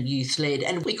and youth-led,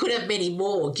 and we could have many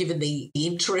more given the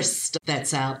interest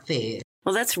that's out there.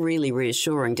 Well, that's really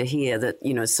reassuring to hear that,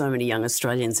 so many young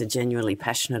Australians are genuinely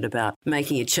passionate about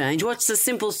making a change. What's the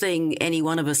simple thing any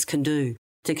one of us can do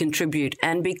to contribute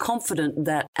and be confident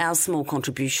that our small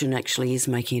contribution actually is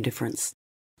making a difference?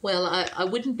 Well, I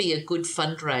wouldn't be a good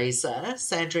fundraiser,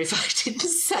 Sandra, if I didn't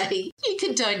say you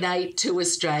can donate to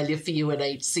Australia for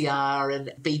UNHCR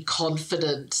and be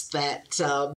confident that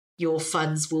your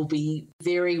funds will be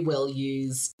very well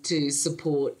used to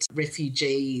support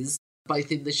refugees,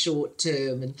 both in the short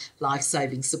term and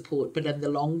life-saving support, but in the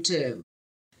long term.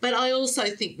 But I also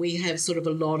think we have sort of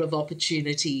a lot of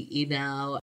opportunity in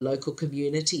our local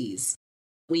communities.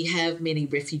 We have many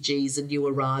refugees and new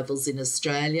arrivals in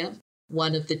Australia.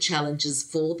 One of the challenges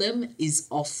for them is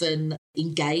often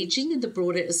engaging in the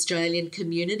broader Australian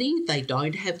community. They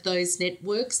don't have those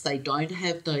networks, they don't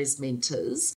have those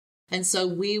mentors. And so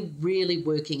we're really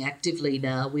working actively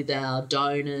now with our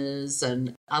donors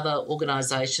and other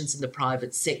organisations in the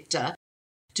private sector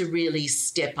to really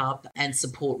step up and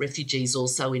support refugees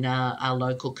also in our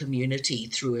local community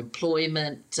through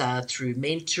employment, through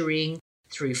mentoring,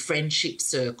 through friendship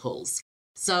circles.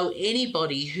 So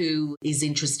anybody who is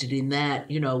interested in that,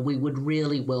 we would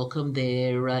really welcome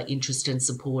their interest and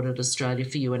support at Australia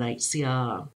for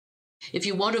UNHCR. If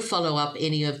you want to follow up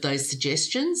any of those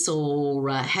suggestions or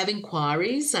have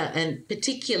inquiries, and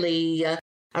particularly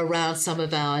around some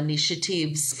of our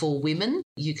initiatives for women,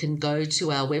 you can go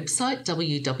to our website,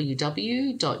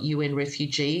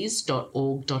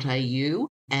 www.unrefugees.org.au,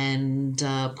 and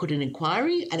put an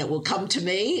inquiry, and it will come to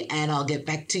me, and I'll get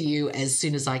back to you as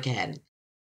soon as I can.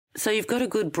 So you've got a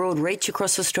good broad reach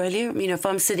across Australia. If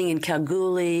I'm sitting in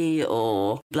Kalgoorlie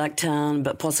or Blacktown,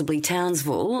 but possibly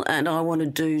Townsville, and I want to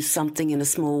do something in a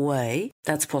small way,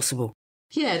 that's possible.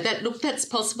 Yeah, that's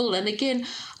possible. And again,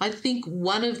 I think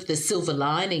one of the silver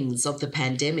linings of the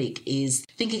pandemic is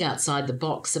thinking outside the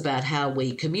box about how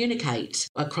we communicate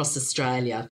across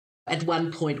Australia. At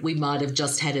one point, we might have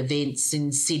just had events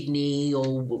in Sydney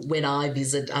or when I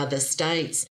visit other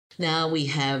states. Now we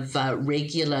have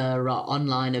regular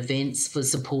online events for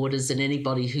supporters and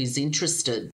anybody who's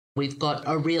interested. We've got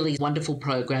a really wonderful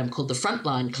program called the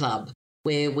Frontline Club,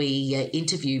 where we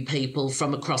interview people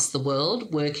from across the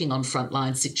world working on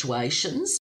frontline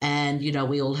situations. And,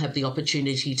 we all have the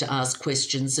opportunity to ask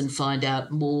questions and find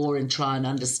out more and try and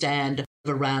understand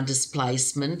around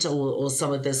displacement or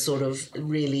some of the sort of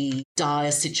really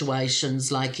dire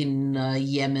situations like in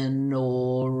Yemen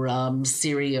or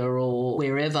Syria or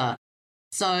wherever.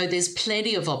 So there's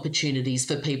plenty of opportunities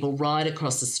for people right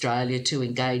across Australia to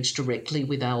engage directly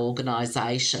with our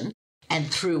organisation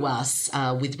and through us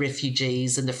with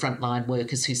refugees and the frontline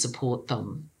workers who support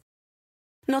them.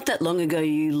 Not that long ago,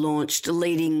 you launched a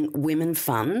Leading Women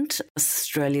Fund,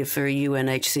 Australia for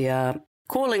UNHCR,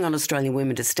 calling on Australian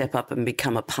women to step up and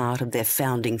become a part of their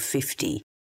founding 50.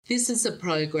 This is a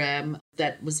program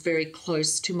that was very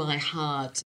close to my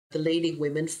heart. The Leading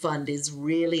Women Fund is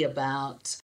really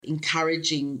about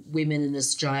encouraging women in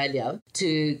Australia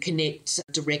to connect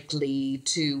directly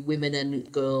to women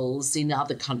and girls in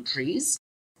other countries.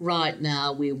 Right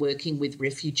now, we're working with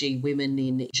refugee women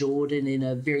in Jordan in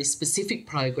a very specific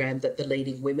program that the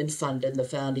Leading Women Fund and the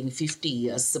Founding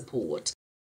 50 support.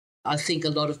 I think a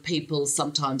lot of people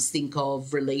sometimes think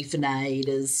of relief and aid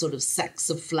as sort of sacks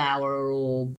of flour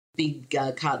or big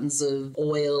cartons of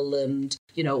oil and,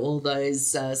 all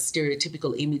those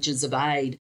stereotypical images of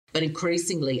aid. But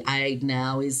increasingly, aid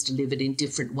now is delivered in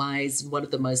different ways. And one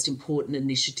of the most important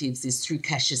initiatives is through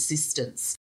cash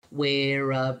assistance,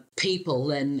 where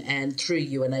people, and through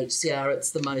UNHCR,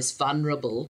 it's the most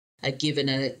vulnerable, are given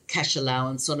a cash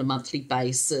allowance on a monthly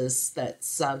basis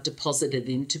that's deposited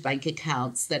into bank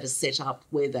accounts that are set up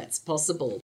where that's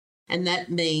possible. And that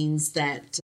means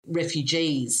that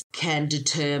refugees can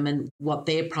determine what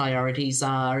their priorities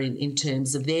are in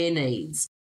terms of their needs.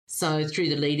 So through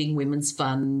the Leading Women's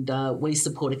Fund, we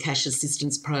support a cash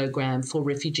assistance program for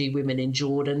refugee women in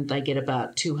Jordan. They get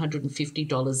about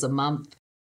 $250 a month.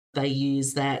 They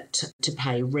use that to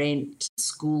pay rent,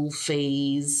 school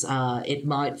fees. It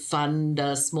might fund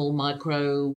a small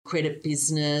micro credit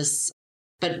business,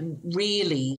 but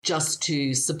really just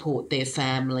to support their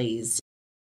families.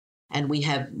 And we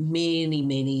have many,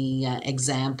 many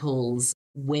examples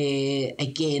where,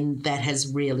 again, that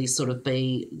has really sort of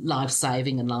been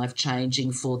life-saving and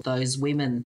life-changing for those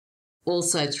women.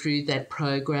 Also, through that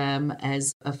program,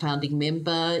 as a founding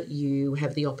member, you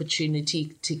have the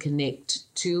opportunity to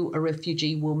connect to a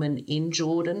refugee woman in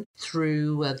Jordan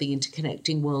through the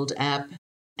Interconnecting World app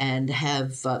and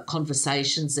have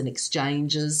conversations and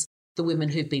exchanges. The women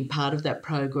who've been part of that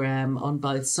program on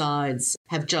both sides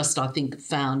have just, I think,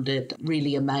 found it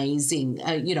really amazing,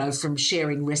 from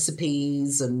sharing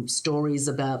recipes and stories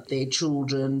about their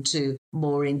children to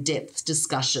more in-depth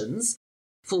discussions.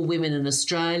 For women in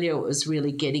Australia, it was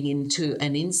really getting into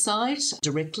an insight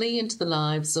directly into the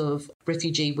lives of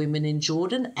refugee women in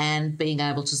Jordan and being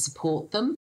able to support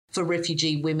them. For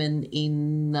refugee women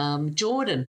in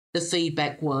Jordan, the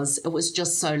feedback was it was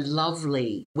just so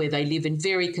lovely where they live in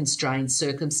very constrained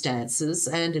circumstances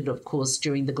and of course,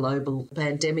 during the global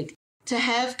pandemic, to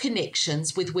have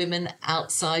connections with women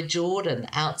outside Jordan,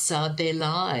 outside their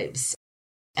lives.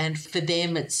 And for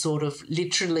them, it's sort of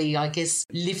literally, I guess,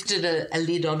 lifted a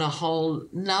lid on a whole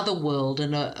another world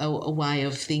and a way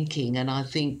of thinking. And I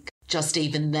think just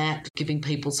even that, giving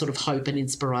people sort of hope and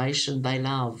inspiration, they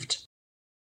loved.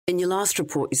 In your last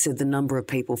report, you said the number of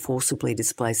people forcibly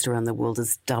displaced around the world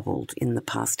has doubled in the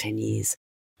past 10 years.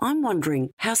 I'm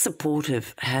wondering, how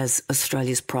supportive has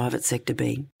Australia's private sector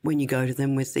been when you go to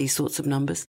them with these sorts of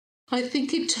numbers? I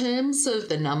think in terms of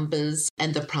the numbers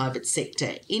and the private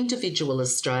sector, individual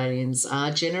Australians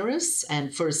are generous,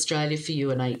 and for Australia for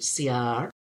UNHCR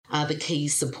are the key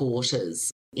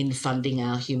supporters in funding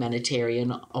our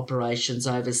humanitarian operations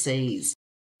overseas.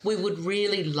 We would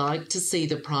really like to see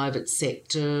the private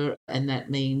sector, and that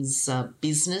means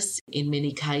business in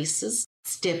many cases,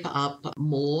 step up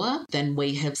more than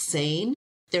we have seen.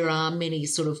 There are many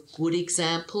sort of good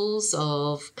examples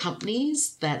of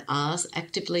companies that are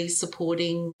actively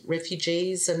supporting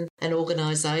refugees and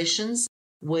organisations.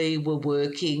 We were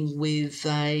working with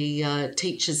a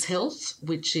Teachers Health,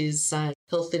 which is a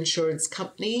health insurance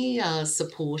company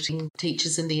supporting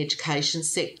teachers in the education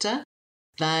sector.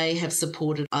 They have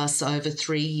supported us over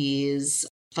 3 years,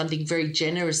 funding very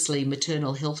generously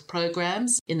maternal health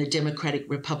programs in the Democratic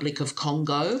Republic of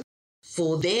Congo.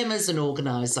 For them as an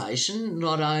organisation,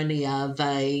 not only are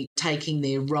they taking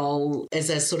their role as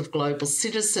a sort of global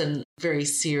citizen very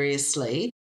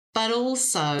seriously, but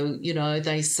also,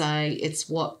 they say it's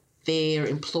what their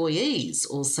employees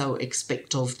also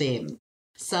expect of them.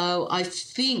 So I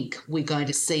think we're going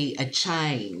to see a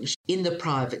change in the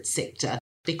private sector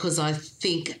because I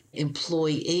think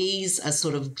employees are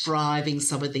sort of driving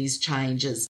some of these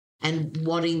changes and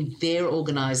wanting their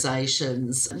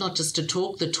organisations not just to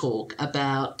talk the talk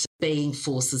about being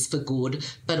forces for good,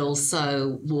 but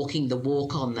also walking the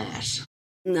walk on that.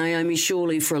 Naomi,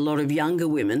 surely for a lot of younger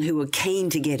women who are keen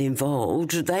to get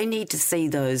involved, they need to see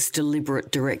those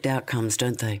deliberate, direct outcomes,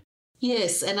 don't they?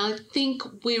 Yes, and I think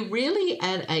we're really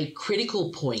at a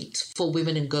critical point for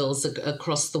women and girls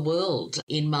across the world,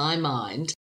 in my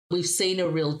mind. We've seen a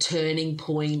real turning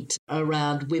point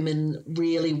around women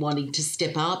really wanting to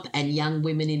step up, and young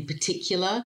women in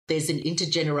particular. There's an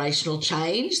intergenerational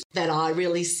change that I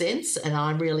really sense and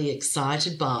I'm really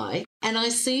excited by. And I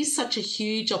see such a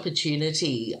huge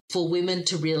opportunity for women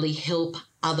to really help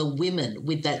other women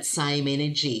with that same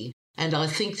energy. And I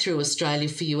think through Australia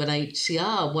for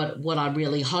UNHCR, what I'm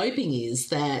really hoping is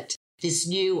that this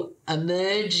new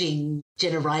emerging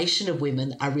generation of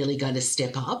women are really going to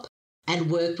step up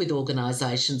and work with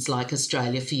organisations like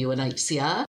Australia for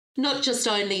UNHCR, not just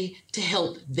only to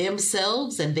help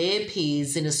themselves and their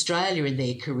peers in Australia in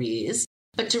their careers,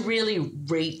 but to really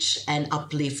reach and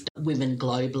uplift women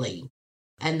globally.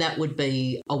 And that would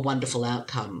be a wonderful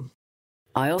outcome.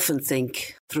 I often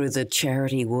think through the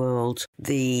charity world,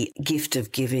 the gift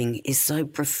of giving is so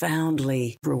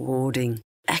profoundly rewarding.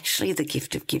 Actually, the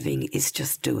gift of giving is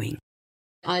just doing.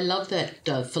 I love that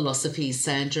philosophy,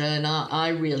 Sandra, and I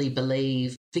really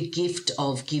believe the gift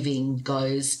of giving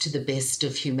goes to the best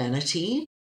of humanity.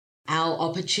 Our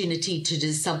opportunity to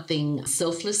do something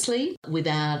selflessly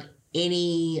without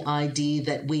any idea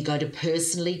that we're going to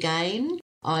personally gain.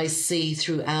 I see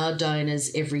through our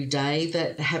donors every day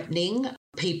that happening,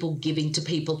 people giving to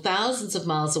people thousands of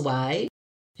miles away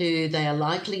who they are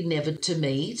likely never to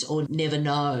meet or never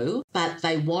know, but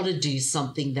they want to do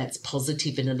something that's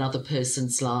positive in another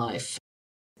person's life.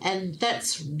 And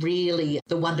that's really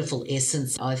the wonderful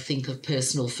essence, I think, of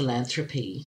personal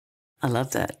philanthropy. I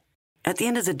love that. At the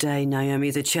end of the day, Naomi,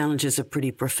 the challenges are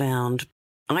pretty profound.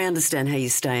 I understand how you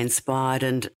stay inspired,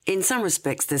 and in some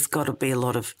respects there's got to be a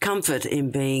lot of comfort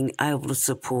in being able to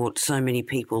support so many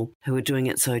people who are doing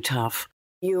it so tough.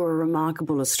 You're a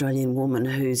remarkable Australian woman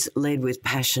who's led with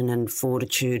passion and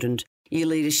fortitude, and your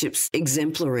leadership's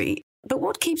exemplary. But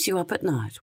what keeps you up at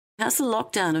night? How's the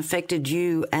lockdown affected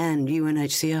you and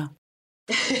UNHCR?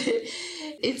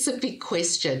 It's a big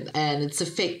question, and it's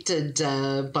affected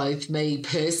both me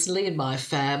personally and my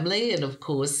family, and of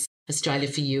course Australia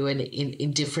for You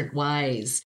in different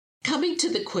ways. Coming to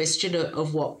the question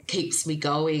of what keeps me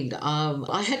going,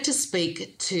 I had to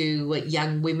speak to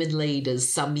young women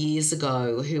leaders some years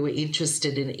ago who were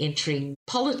interested in entering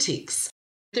politics.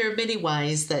 There are many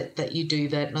ways that you do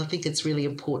that, and I think it's really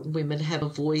important women have a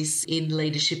voice in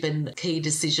leadership and key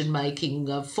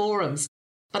decision-making forums.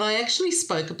 But I actually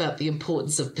spoke about the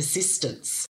importance of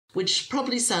persistence, which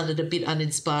probably sounded a bit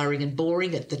uninspiring and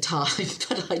boring at the time,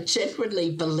 but I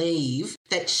genuinely believe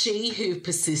that she who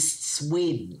persists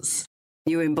wins.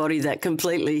 You embody that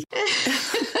completely.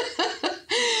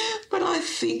 But I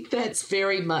think that's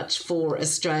very much for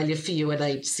Australia for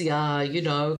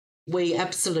UNHCR. We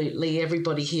absolutely,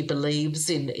 everybody here believes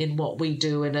in what we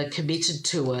do and are committed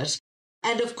to it.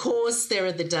 And of course, there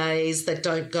are the days that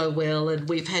don't go well, and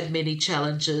we've had many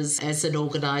challenges as an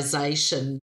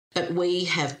organisation, but we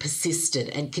have persisted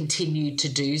and continued to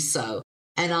do so.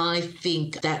 And I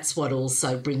think that's what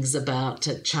also brings about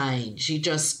a change. You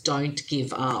just don't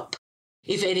give up.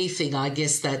 If anything, I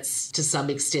guess that's to some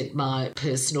extent my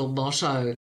personal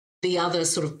motto. The other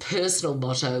sort of personal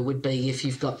motto would be, if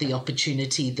you've got the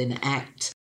opportunity, then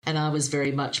act. And I was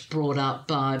very much brought up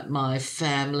by my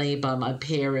family, by my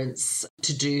parents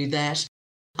to do that.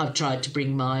 I've tried to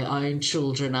bring my own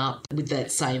children up with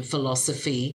that same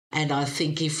philosophy. And I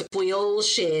think if we all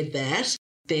shared that,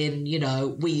 then,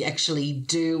 we actually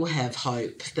do have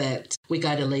hope that we're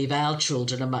going to leave our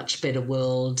children a much better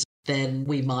world than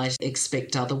we might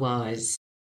expect otherwise.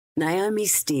 Naomi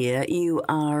Steer, you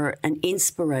are an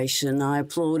inspiration. I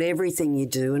applaud everything you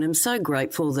do, and I'm so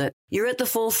grateful that you're at the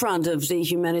forefront of the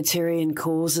humanitarian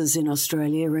causes in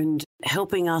Australia and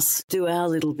helping us do our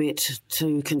little bit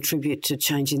to contribute to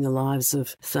changing the lives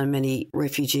of so many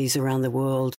refugees around the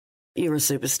world. You're a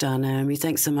superstar, Naomi.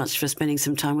 Thanks so much for spending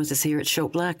some time with us here at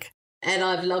Short Black. And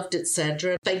I've loved it,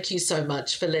 Sandra. Thank you so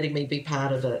much for letting me be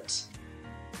part of it.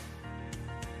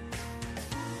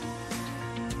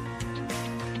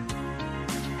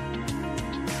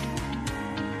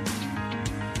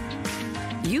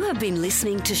 You have been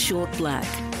listening to Short Black,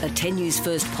 a 10 News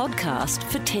First podcast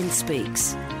for 10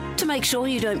 Speaks. To make sure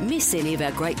you don't miss any of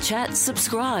our great chats,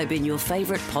 subscribe in your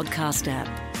favourite podcast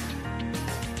app.